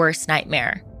my worst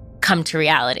nightmare come to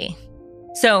reality.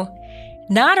 So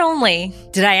not only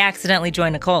did I accidentally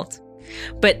join a cult,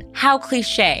 but how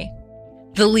cliche,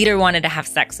 the leader wanted to have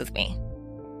sex with me.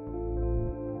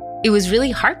 It was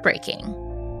really heartbreaking.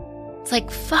 It's like,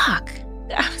 fuck,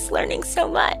 I was learning so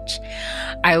much.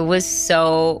 I was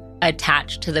so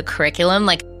attached to the curriculum.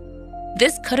 Like,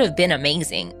 this could have been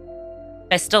amazing.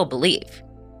 I still believe.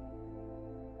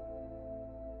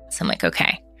 So I'm like,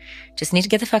 okay, just need to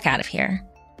get the fuck out of here.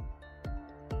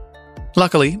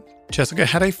 Luckily, Jessica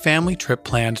had a family trip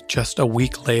planned just a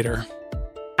week later.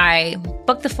 I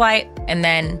booked the flight and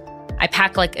then I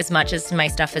packed like as much of my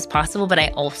stuff as possible, but I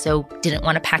also didn't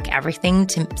want to pack everything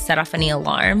to set off any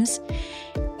alarms.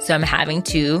 So I'm having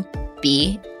to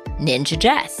be Ninja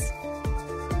Jess.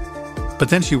 But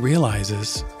then she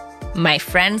realizes my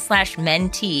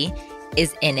friend/mentee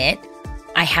is in it.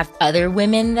 I have other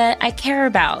women that I care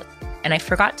about. And I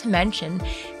forgot to mention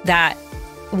that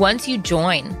once you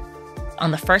join On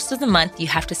the first of the month, you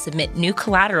have to submit new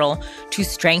collateral to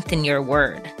strengthen your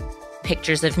word.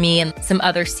 Pictures of me and some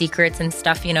other secrets and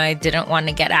stuff, I didn't want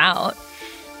to get out.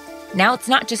 Now it's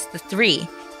not just the 3,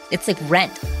 it's like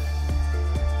rent.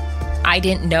 I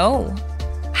didn't know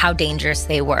how dangerous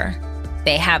they were.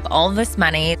 They have all this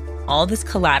money, all this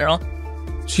collateral.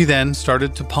 She then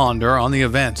started to ponder on the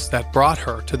events that brought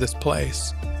her to this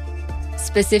place.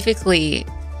 Specifically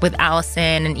with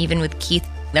Allison and even with Keith,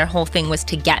 their whole thing was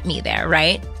to get me there,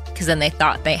 right? Because then they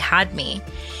thought they had me.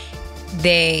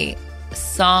 They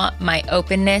saw my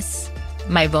openness,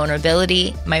 my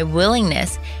vulnerability, my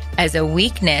willingness as a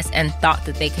weakness and thought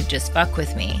that they could just fuck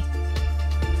with me.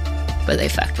 But they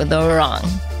fucked with the wrong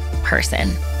person.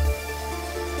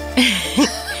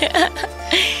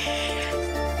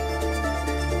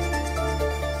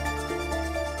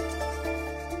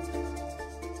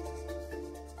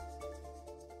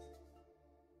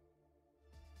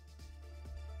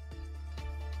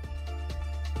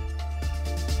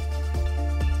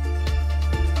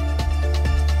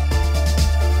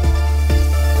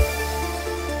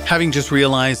 Having just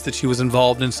realized that she was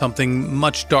involved in something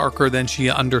much darker than she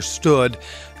understood,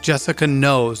 Jessica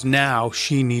knows now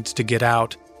she needs to get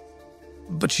out.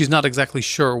 But she's not exactly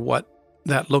sure what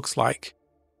that looks like.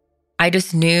 I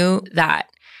just knew that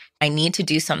I need to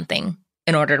do something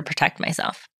in order to protect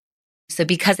myself. So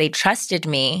because they trusted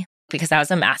me, because I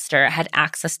was a master, I had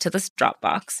access to this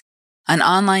Dropbox. An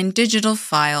online digital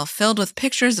file filled with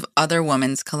pictures of other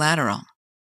women's collateral.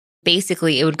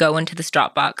 Basically, it would go into this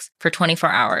Dropbox for 24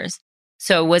 hours.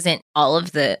 So it wasn't all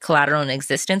of the collateral in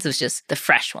existence. It was just the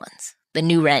fresh ones, the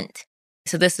new rent.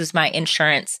 So this was my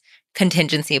insurance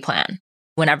contingency plan.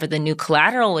 Whenever the new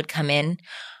collateral would come in,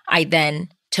 I then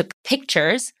took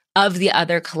pictures of the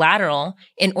other collateral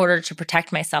in order to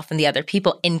protect myself and the other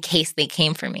people in case they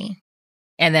came for me.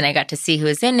 And then I got to see who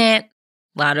was in it.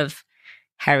 A lot of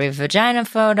hairy vagina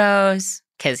photos,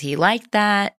 because he liked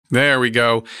that. There we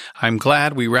go. I'm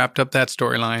glad we wrapped up that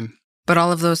storyline. But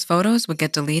all of those photos would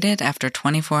get deleted after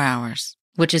 24 hours.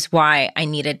 Which is why I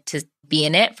needed to be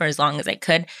in it for as long as I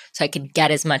could so I could get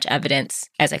as much evidence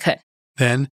as I could.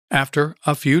 Then, after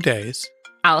a few days,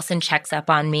 Allison checks up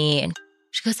on me and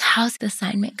she goes, "How's the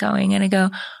assignment going?" And I go,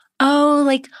 "Oh,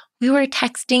 we were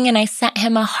texting and I sent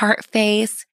him a heart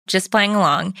face, just playing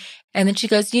along." And then she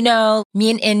goes, "Me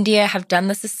and India have done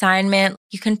this assignment.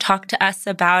 You can talk to us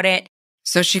about it."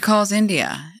 So she calls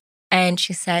India. And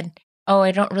she said, "Oh,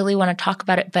 I don't really want to talk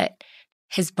about it, but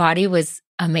his body was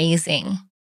amazing."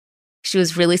 She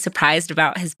was really surprised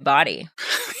about his body.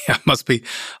 Yeah, must be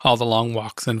all the long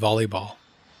walks and volleyball.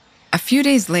 A few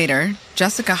days later,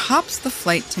 Jessica hops the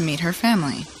flight to meet her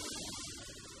family.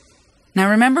 Now,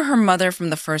 remember her mother from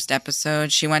the first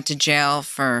episode? She went to jail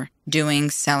for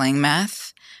selling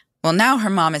meth. Well, now her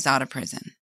mom is out of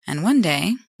prison. And one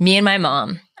day, me and my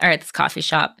mom are at this coffee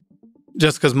shop.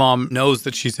 Jessica's mom knows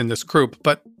that she's in this group,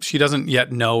 but she doesn't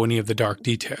yet know any of the dark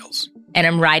details. And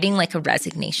I'm writing a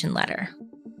resignation letter.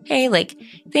 Hey,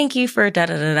 thank you for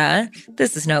da-da-da-da.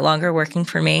 This is no longer working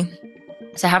for me.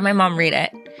 So I have my mom read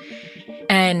it.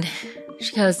 And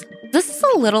she goes, "This is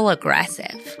a little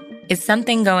aggressive. Is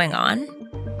something going on?"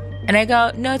 And I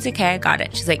go, "No, it's okay. I got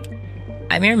it." She's like,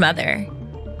 "I'm your mother.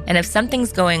 And if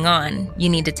something's going on, you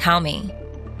need to tell me.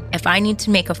 If I need to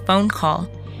make a phone call,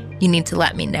 you need to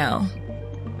let me know."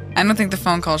 I don't think the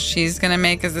phone call she's going to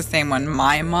make is the same one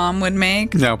my mom would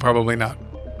make. No, probably not.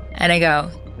 And I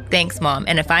go, "Thanks, Mom.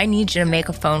 And if I need you to make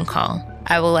a phone call,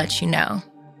 I will let you know.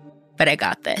 But I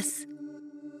got this."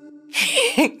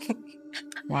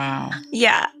 Wow.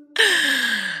 Yeah.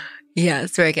 Yeah,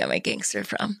 that's where I get my gangster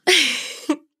from.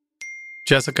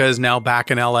 Jessica is now back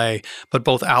in LA, but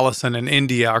both Allison and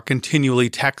India are continually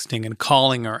texting and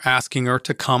calling her, asking her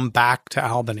to come back to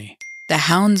Albany. The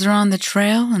hounds are on the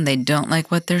trail and they don't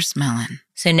like what they're smelling.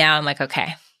 So now I'm like,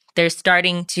 okay, they're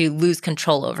starting to lose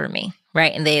control over me,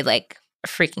 right? And they are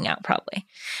freaking out probably.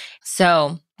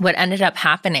 So what ended up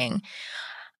happening,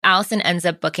 Allison ends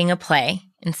up booking a play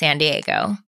in San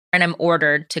Diego, and I'm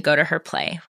ordered to go to her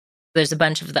play. There's a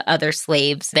bunch of the other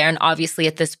slaves there, and obviously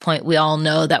at this point, we all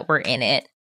know that we're in it.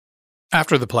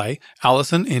 After the play,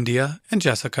 Allison, India, and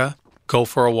Jessica go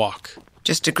for a walk.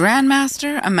 Just a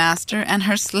grandmaster, a master, and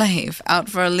her slave out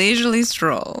for a leisurely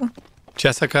stroll.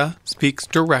 Jessica speaks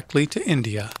directly to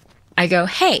India. I go,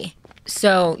 "Hey,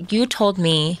 so you told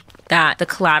me that the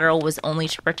collateral was only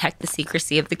to protect the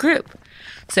secrecy of the group.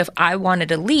 So if I wanted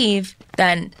to leave,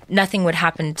 then nothing would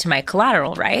happen to my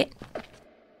collateral, right?"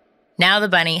 Now the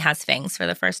bunny has fangs for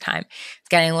the first time. It's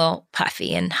getting a little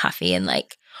puffy and huffy and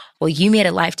 "Well, you made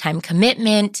a lifetime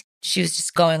commitment." She was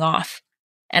just going off.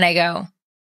 And I go,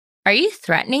 "Are you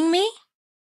threatening me?"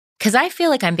 because I feel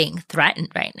like I'm being threatened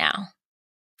right now.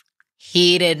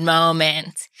 Heated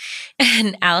moment.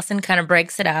 And Allison kind of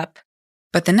breaks it up.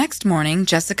 But the next morning,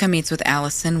 Jessica meets with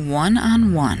Allison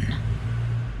one-on-one.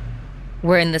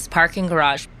 We're in this parking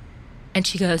garage, and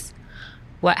she goes,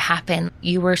 "What happened?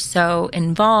 You were so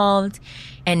involved,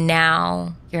 and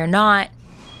now you're not."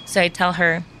 So I tell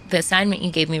her, "The assignment you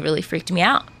gave me really freaked me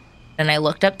out." And I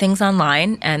looked up things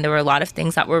online, and there were a lot of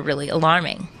things that were really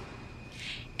alarming.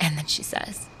 And then she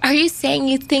says, "Are you saying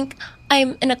you think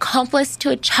I'm an accomplice to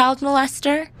a child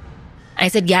molester?" I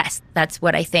said, "Yes, that's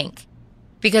what I think."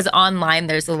 Because online,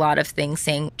 there's a lot of things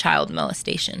saying child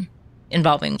molestation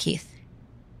involving Keith.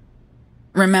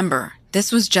 Remember,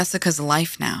 this was Jessica's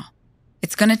life now.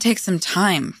 It's going to take some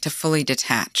time to fully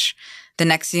detach. The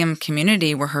NXIVM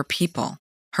community were her people,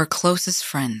 her closest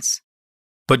friends.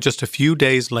 But just a few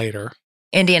days later,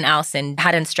 Indy and Allison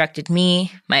had instructed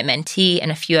me, my mentee,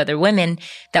 and a few other women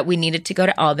that we needed to go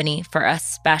to Albany for a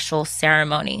special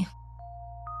ceremony.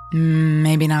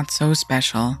 Maybe not so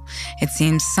special. It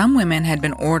seems some women had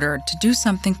been ordered to do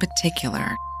something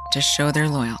particular to show their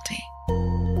loyalty.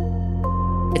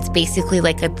 It's basically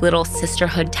like a little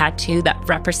sisterhood tattoo that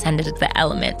represented the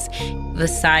elements, the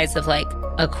size of like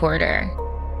a quarter.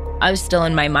 I was still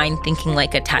in my mind thinking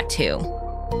like a tattoo.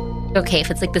 Okay,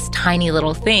 if it's like this tiny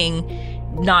little thing,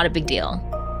 not a big deal.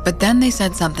 But then they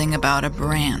said something about a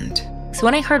brand. So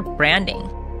when I heard branding.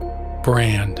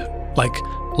 Brand, like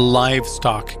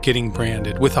livestock getting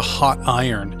branded with a hot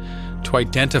iron to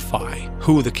identify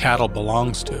who the cattle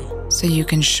belongs to. So you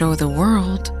can show the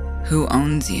world who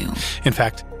owns you. In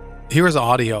fact, here is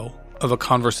audio of a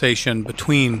conversation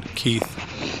between Keith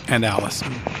and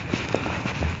Allison.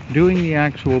 Doing the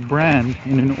actual brand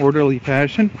in an orderly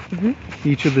fashion,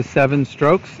 each of the 7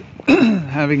 strokes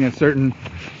having a certain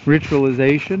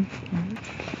ritualization.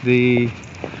 The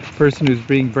person who's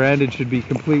being branded should be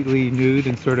completely nude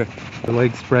and sort of the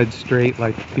legs spread straight,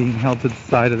 like being held to the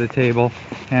side of the table,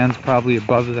 hands probably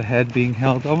above the head being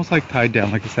held, almost like tied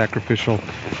down, like a sacrificial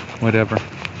whatever.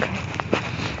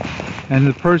 And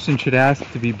the person should ask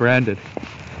to be branded.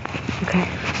 Okay.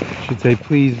 Should say,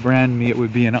 "Please brand me, it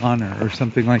would be an honor," or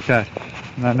something like that.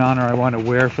 And an honor I want to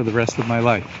wear for the rest of my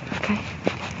life. Okay.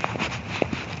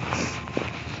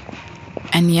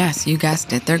 And yes, you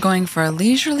guessed it, they're going for a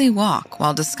leisurely walk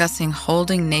while discussing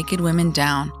holding naked women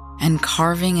down and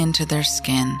carving into their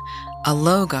skin a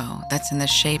logo that's in the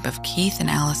shape of Keith and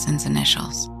Allison's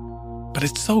initials. But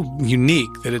it's so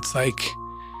unique that it's like,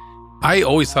 I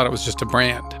always thought it was just a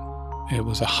brand. It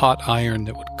was a hot iron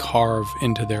that would carve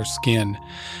into their skin.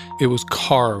 It was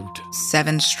carved.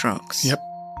 7 strokes. Yep.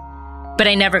 But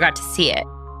I never got to see it.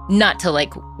 Not till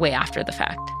like way after the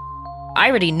fact. I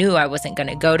already knew I wasn't going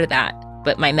to go to that,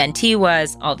 but my mentee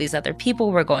was, all these other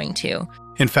people were going to.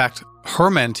 In fact, her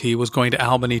mentee was going to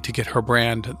Albany to get her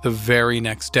brand the very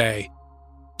next day.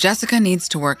 Jessica needs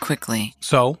to work quickly.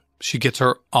 So she gets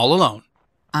her all alone.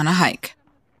 On a hike.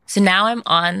 So now I'm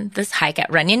on this hike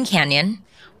at Runyon Canyon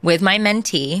with my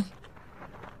mentee.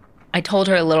 I told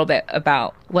her a little bit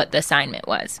about what the assignment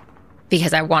was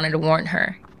because I wanted to warn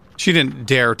her. She didn't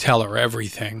dare tell her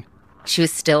everything. She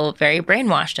was still very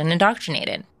brainwashed and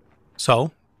indoctrinated.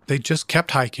 So they just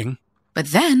kept hiking. But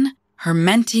then her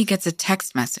mentee gets a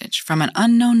text message from an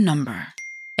unknown number.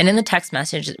 And in the text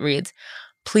message it reads,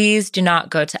 "Please do not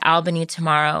go to Albany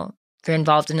tomorrow. You're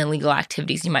involved in illegal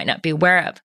activities you might not be aware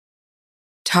of."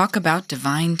 Talk about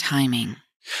divine timing.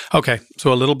 Okay,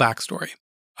 so a little backstory.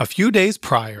 A few days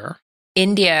prior,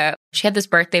 India, she had this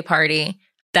birthday party.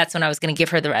 That's when I was going to give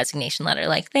her the resignation letter.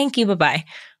 Like, thank you, bye-bye.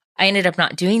 I ended up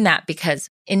not doing that because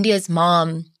India's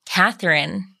mom,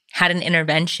 Catherine, had an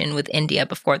intervention with India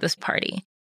before this party.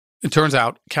 it turns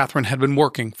out Catherine had been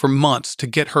working for months to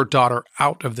get her daughter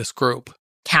out of this group.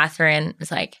 Catherine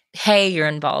was like, hey, you're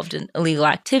involved in illegal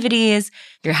activities.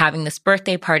 You're having this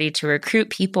birthday party to recruit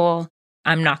people.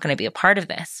 I'm not going to be a part of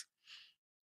this.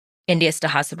 India still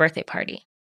has the birthday party.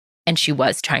 And she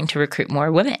was trying to recruit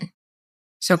more women.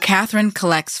 So Catherine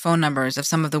collects phone numbers of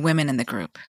some of the women in the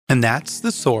group. And that's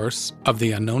the source of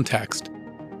the unknown text.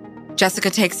 Jessica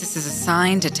takes this as a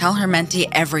sign to tell her mentee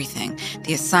everything.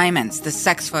 The assignments, the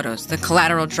sex photos, the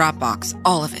collateral Dropbox,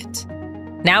 all of it.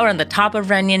 Now we're on the top of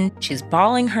Runyon. She's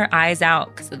bawling her eyes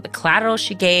out because of the collateral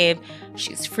she gave.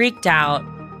 She's freaked out.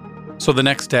 So the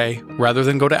next day, rather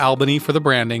than go to Albany for the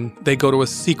branding, they go to a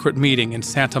secret meeting in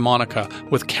Santa Monica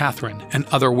with Catherine and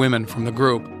other women from the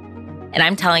group. And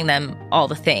I'm telling them all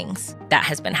the things that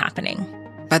has been happening.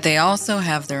 But they also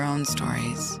have their own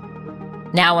stories.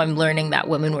 Now I'm learning that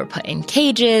women were put in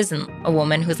cages and a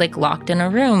woman who's locked in a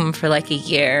room for a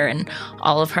year and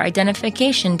all of her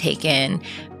identification taken.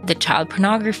 the child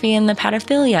pornography and the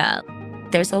pedophilia.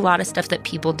 There's a lot of stuff that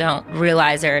people don't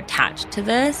realize are attached to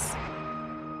this.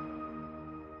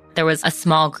 There was a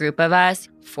small group of us,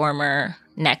 former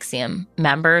NXIVM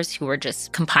members, who were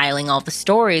just compiling all the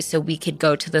stories so we could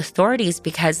go to the authorities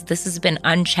because this has been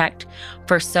unchecked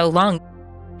for so long.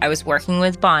 I was working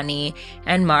with Bonnie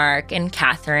and Mark and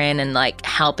Catherine and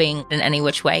helping in any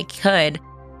which way I could.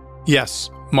 Yes,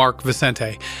 Mark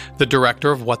Vicente, the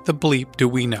director of What the Bleep Do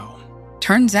We Know?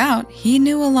 Turns out he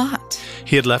knew a lot.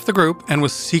 He had left the group and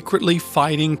was secretly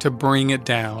fighting to bring it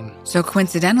down. So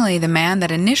coincidentally, the man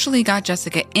that initially got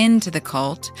Jessica into the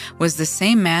cult was the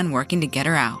same man working to get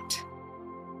her out.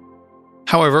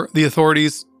 However, the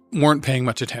authorities weren't paying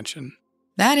much attention.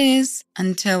 That is,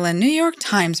 until a New York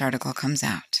Times article comes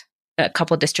out. A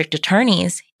couple district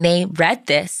attorneys, they read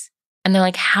this and they're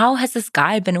like, how has this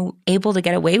guy been able to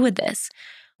get away with this?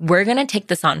 We're going to take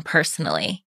this on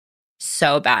personally.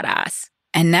 So badass.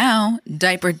 And now,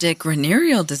 Diaper Dick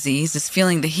Venereal Disease is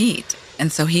feeling the heat,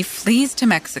 and so he flees to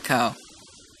Mexico.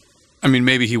 I mean,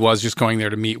 maybe he was just going there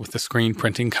to meet with the screen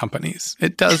printing companies.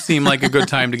 It does seem like a good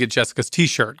time to get Jessica's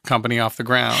T-shirt company off the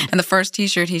ground. And the first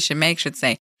T-shirt he should make should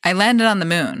say, I landed on the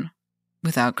moon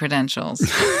without credentials.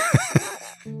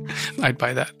 I'd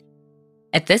buy that.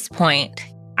 At this point,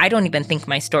 I don't even think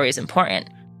my story is important.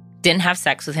 Didn't have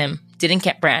sex with him, didn't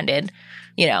get branded,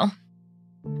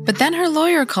 But then her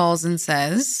lawyer calls and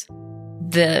says,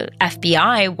 the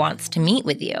FBI wants to meet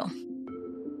with you.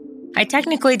 I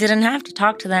technically didn't have to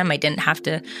talk to them. I didn't have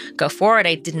to go forward.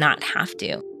 I did not have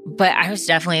to. But I was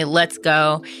definitely, let's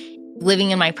go,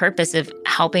 living in my purpose of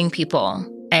helping people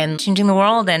and changing the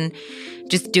world and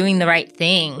just doing the right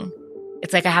thing.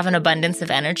 It's like I have an abundance of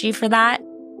energy for that.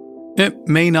 It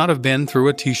may not have been through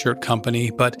a T-shirt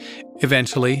company, but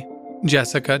eventually,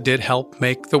 Jessica did help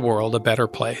make the world a better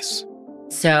place.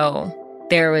 So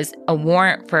there was a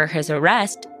warrant for his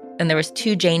arrest, and there was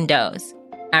 2 Jane Does.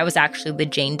 I was actually the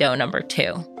Jane Doe number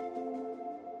 2.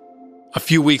 A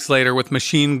few weeks later, with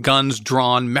machine guns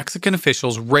drawn, Mexican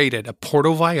officials raided a Puerto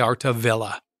Vallarta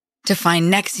villa. To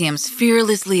find NXIVM's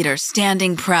fearless leader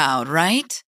standing proud,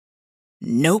 right?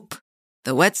 Nope.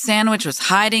 The wet sandwich was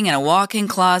hiding in a walk-in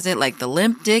closet like the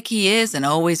limp dick he is and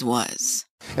always was.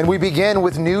 And we begin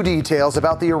with new details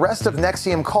about the arrest of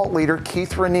NXIVM cult leader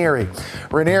Keith Raniere.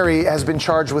 Raniere has been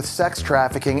charged with sex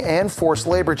trafficking and forced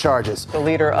labor charges. The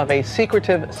leader of a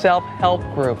secretive self-help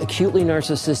group. Acutely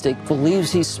narcissistic,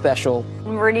 believes he's special.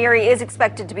 Raniere is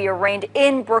expected to be arraigned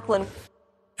in Brooklyn.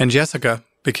 And Jessica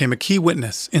became a key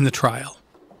witness in the trial.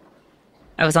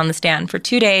 I was on the stand for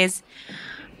 2 days.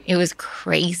 It was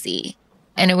crazy.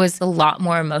 And it was a lot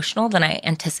more emotional than I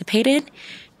anticipated.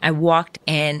 I walked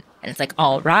in, and it's like,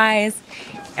 all rise.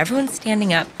 Everyone's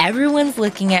standing up. Everyone's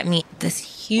looking at me. This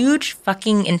huge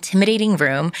fucking intimidating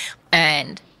room.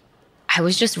 And I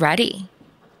was just ready.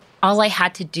 All I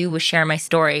had to do was share my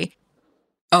story.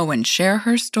 Oh, and share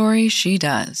her story she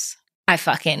does. I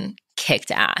fucking kicked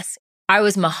ass. I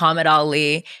was Muhammad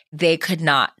Ali. They could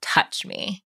not touch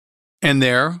me. And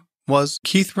there was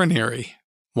Keith Raniere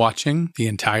watching the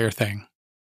entire thing.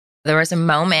 There was a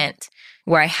moment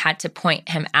where I had to point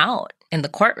him out in the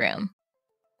courtroom.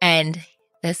 And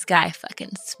this guy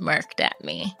fucking smirked at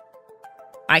me.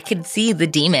 I could see the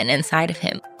demon inside of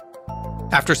him.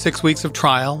 After 6 weeks of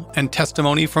trial and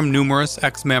testimony from numerous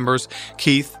ex-members,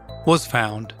 Keith was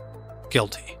found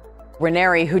guilty.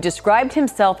 Raniere, who described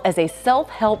himself as a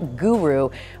self-help guru,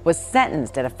 was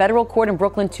sentenced at a federal court in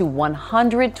Brooklyn to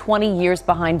 120 years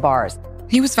behind bars.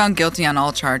 He was found guilty on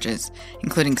all charges,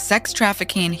 including sex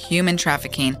trafficking, human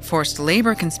trafficking, forced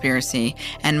labor conspiracy,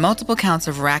 and multiple counts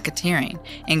of racketeering,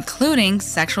 including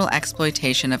sexual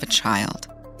exploitation of a child.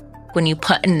 When you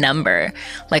put a number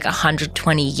like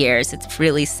 120 years, it's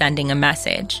really sending a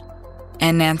message.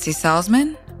 And Nancy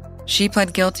Salzman? She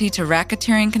pled guilty to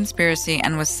racketeering conspiracy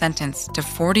and was sentenced to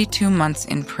 42 months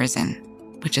in prison,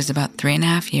 which is about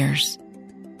 3.5 years.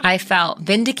 I felt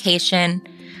vindication.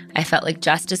 I felt like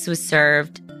justice was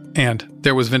served. And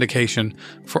there was vindication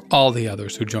for all the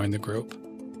others who joined the group.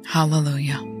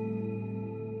 Hallelujah.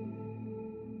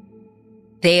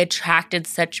 They attracted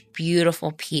such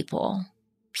beautiful people.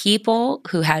 People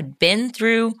who had been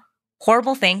through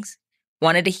horrible things,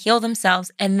 wanted to heal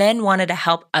themselves, and then wanted to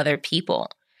help other people.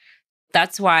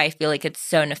 That's why I feel like it's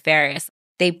so nefarious.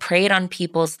 They preyed on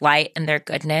people's light and their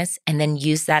goodness and then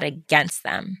used that against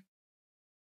them.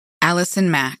 Allison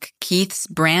Mack, Keith's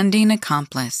branding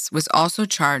accomplice, was also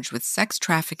charged with sex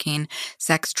trafficking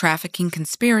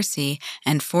conspiracy,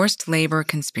 and forced labor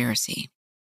conspiracy.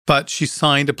 But she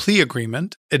signed a plea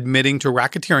agreement admitting to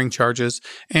racketeering charges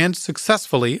and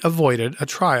successfully avoided a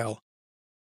trial.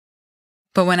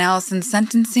 But when Allison's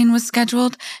sentencing was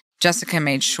scheduled, Jessica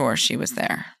made sure she was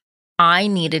there. I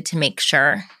needed to make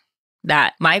sure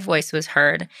that my voice was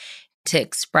heard to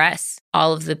express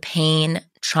all of the pain,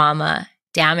 trauma,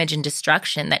 damage, and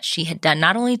destruction that she had done,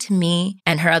 not only to me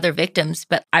and her other victims,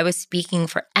 but I was speaking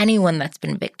for anyone that's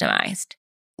been victimized,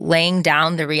 laying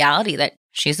down the reality that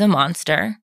she's a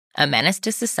monster, a menace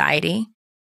to society.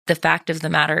 The fact of the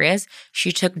matter is,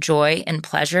 she took joy and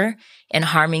pleasure in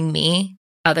harming me,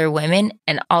 other women,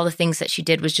 and all the things that she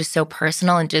did was just so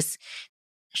personal and just,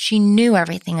 she knew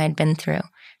everything I'd been through.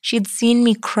 She'd seen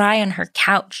me cry on her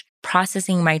couch,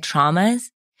 processing my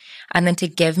traumas, and then to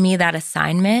give me that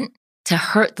assignment to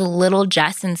hurt the little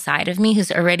Jess inside of me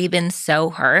who's already been so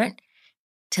hurt,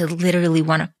 to literally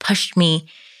want to push me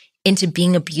into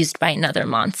being abused by another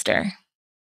monster.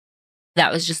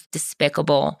 That was just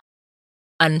despicable,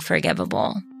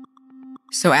 unforgivable.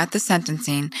 So at the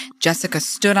sentencing, Jessica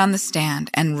stood on the stand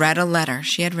and read a letter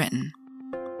she had written.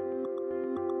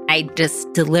 I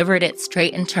just delivered it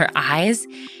straight into her eyes,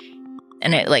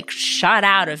 and it shot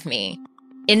out of me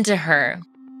into her.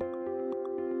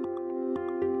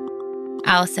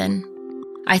 Allison,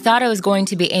 I thought I was going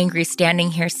to be angry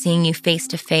standing here seeing you face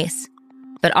to face,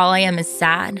 but all I am is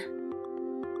sad.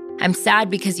 I'm sad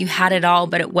because you had it all,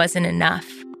 but it wasn't enough.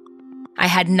 I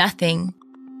had nothing,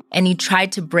 and you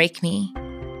tried to break me.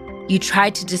 You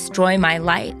tried to destroy my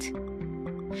light.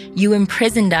 You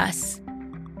imprisoned us,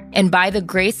 and by the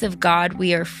grace of God,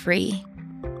 we are free.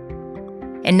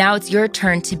 And now it's your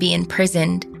turn to be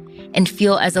imprisoned and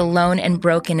feel as alone and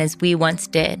broken as we once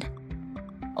did.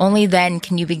 Only then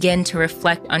can you begin to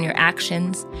reflect on your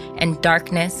actions and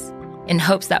darkness in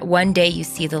hopes that one day you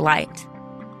see the light.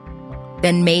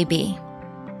 Then maybe,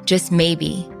 just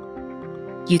maybe,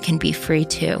 you can be free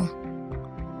too.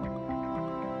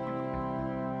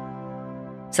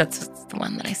 So that's the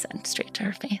one that I said straight to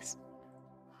her face.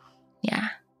 Yeah.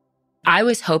 I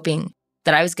was hoping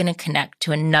that I was going to connect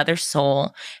to another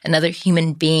soul, another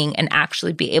human being, and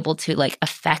actually be able to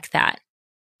affect that.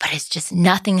 But it's just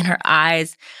nothing in her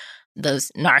eyes,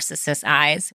 those narcissist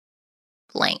eyes,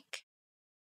 blank.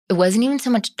 It wasn't even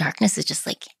so much darkness, it's just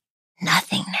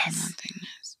nothingness.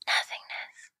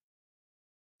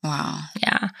 Wow.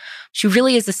 Yeah. She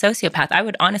really is a sociopath. I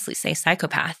would honestly say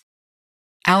psychopath.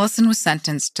 Allison was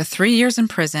sentenced to 3 years in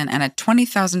prison and a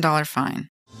 $20,000 fine.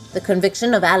 The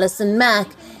conviction of Allison Mack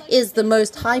is the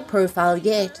most high-profile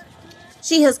yet.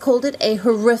 She has called it a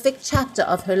horrific chapter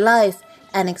of her life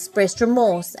and expressed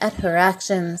remorse at her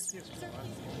actions.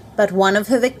 But one of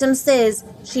her victims says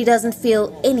she doesn't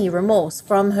feel any remorse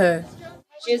from her.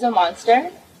 She's a monster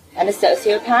and a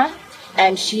sociopath,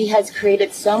 and she has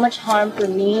created so much harm for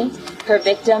me, her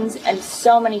victims, and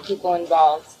so many people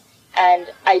involved. And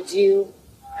I do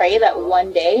pray that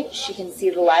one day she can see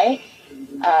the light,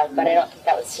 but I don't think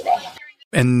that was today.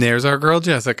 And there's our girl,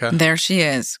 Jessica. There she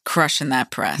is, crushing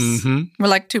that press. Mm-hmm. We're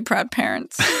like two proud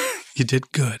parents. You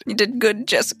did good. You did good,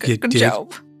 Jessica. Good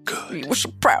job. Good. We're so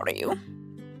proud of you.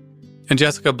 And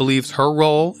Jessica believes her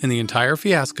role in the entire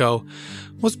fiasco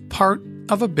was part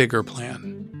of a bigger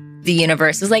plan. The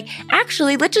universe is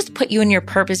actually, let's just put you in your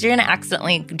purpose. You're going to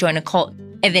accidentally join a cult.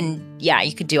 And then, yeah,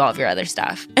 you could do all of your other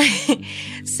stuff.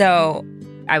 So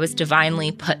I was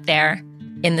divinely put there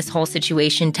in this whole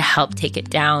situation to help take it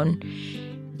down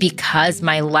because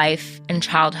my life and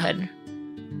childhood.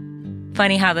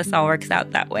 Funny how this all works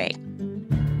out that way.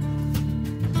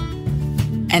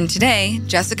 And today,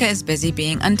 Jessica is busy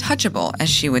being untouchable, as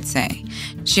she would say.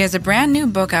 She has a brand new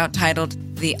book out titled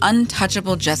The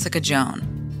Untouchable Jessica Joan.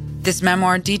 This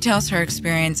memoir details her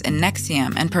experience in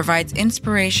NXIVM and provides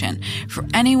inspiration for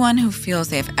anyone who feels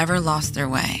they have ever lost their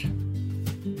way.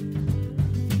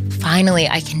 Finally,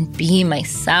 I can be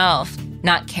myself,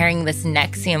 not carrying this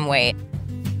NXIVM weight.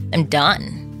 I'm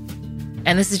done.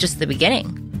 And this is just the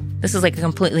beginning. This is a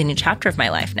completely new chapter of my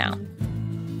life now.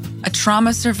 A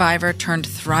trauma survivor turned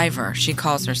thriver, she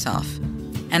calls herself.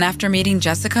 And after meeting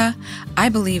Jessica, I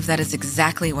believe that is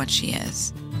exactly what she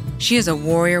is. She is a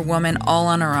warrior woman all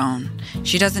on her own.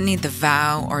 She doesn't need the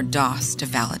vow or DOS to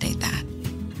validate that.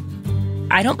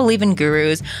 I don't believe in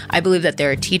gurus. I believe that there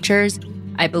are teachers.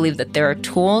 I believe that there are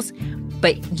tools.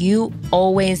 But you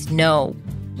always know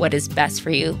what is best for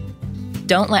you.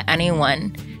 Don't let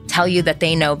anyone tell you that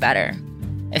they know better.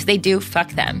 If they do,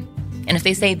 fuck them. And if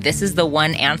they say this is the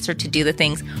one answer to do the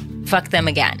things, fuck them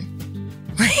again.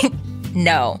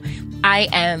 No, I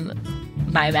am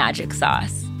my magic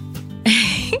sauce.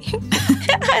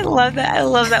 I love that. I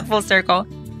love that full circle.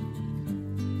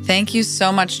 Thank you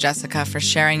so much, Jessica, for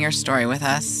sharing your story with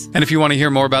us. And if you want to hear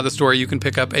more about the story, you can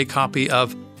pick up a copy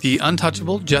of The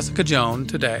Untouchable Jessica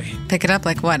Jones today. Pick it up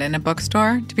like what, in a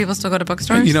bookstore? Do people still go to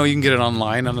bookstores? You can get it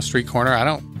online on the street corner. I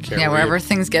don't care. Yeah, wherever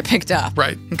things get picked up.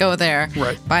 Right. Go there.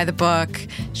 Right. Buy the book.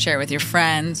 Share it with your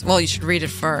friends. Well, you should read it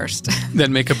first.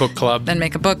 Then make a book club.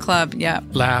 Yep.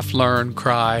 Laugh, learn,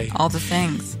 cry. All the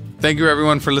things. Thank you,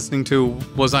 everyone, for listening to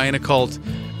Was I in a Cult?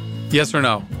 Yes or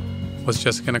no? Was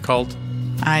Jessica in a cult?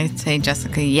 I'd say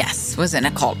Jessica, yes, was in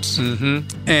a cult.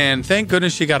 Mm-hmm. And thank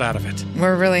goodness she got out of it.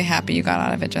 We're really happy you got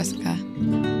out of it, Jessica.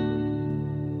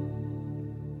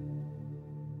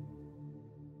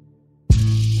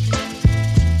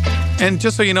 And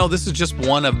just so you know, this is just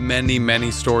one of many,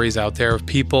 many stories out there of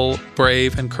people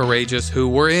brave and courageous who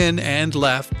were in and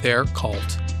left their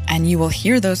cult. And you will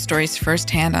hear those stories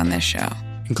firsthand on this show.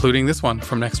 Including this one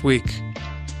from next week.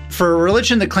 For a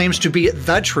religion that claims to be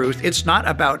the truth, it's not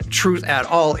about truth at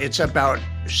all. It's about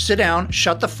sit down,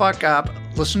 shut the fuck up,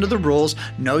 listen to the rules,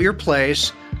 know your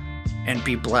place, and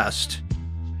be blessed.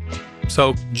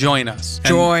 So join us.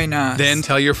 Join us. Then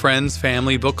tell your friends,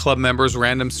 family, book club members,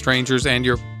 random strangers, and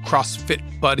your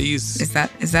CrossFit buddies. Is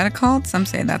that a cult? Some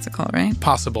say that's a cult, right?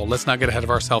 Possible. Let's not get ahead of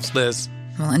ourselves, Liz.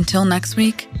 Well, until next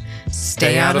week,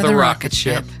 stay out of the rocket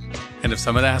ship. And if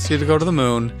someone asks you to go to the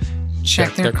moon,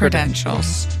 check their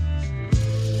credentials.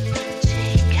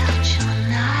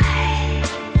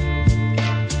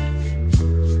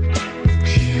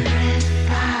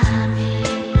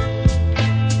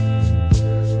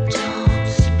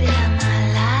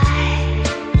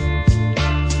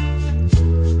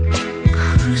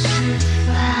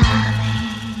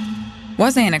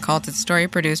 Was I in a Cult? It's story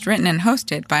produced, written, and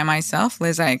hosted by myself,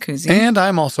 Liz Iacuzzi. And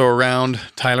I'm also around,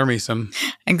 Tyler Measom.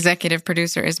 Executive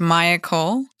producer is Maya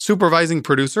Cole. Supervising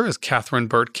producer is Catherine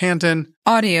Burt Canton.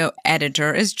 Audio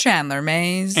editor is Chandler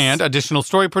Mays. And additional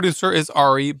story producer is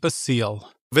Ari Basile.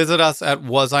 Visit us at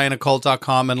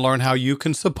wasiinacult.com and learn how you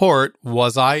can support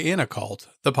Was I in a Cult,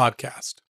 the podcast.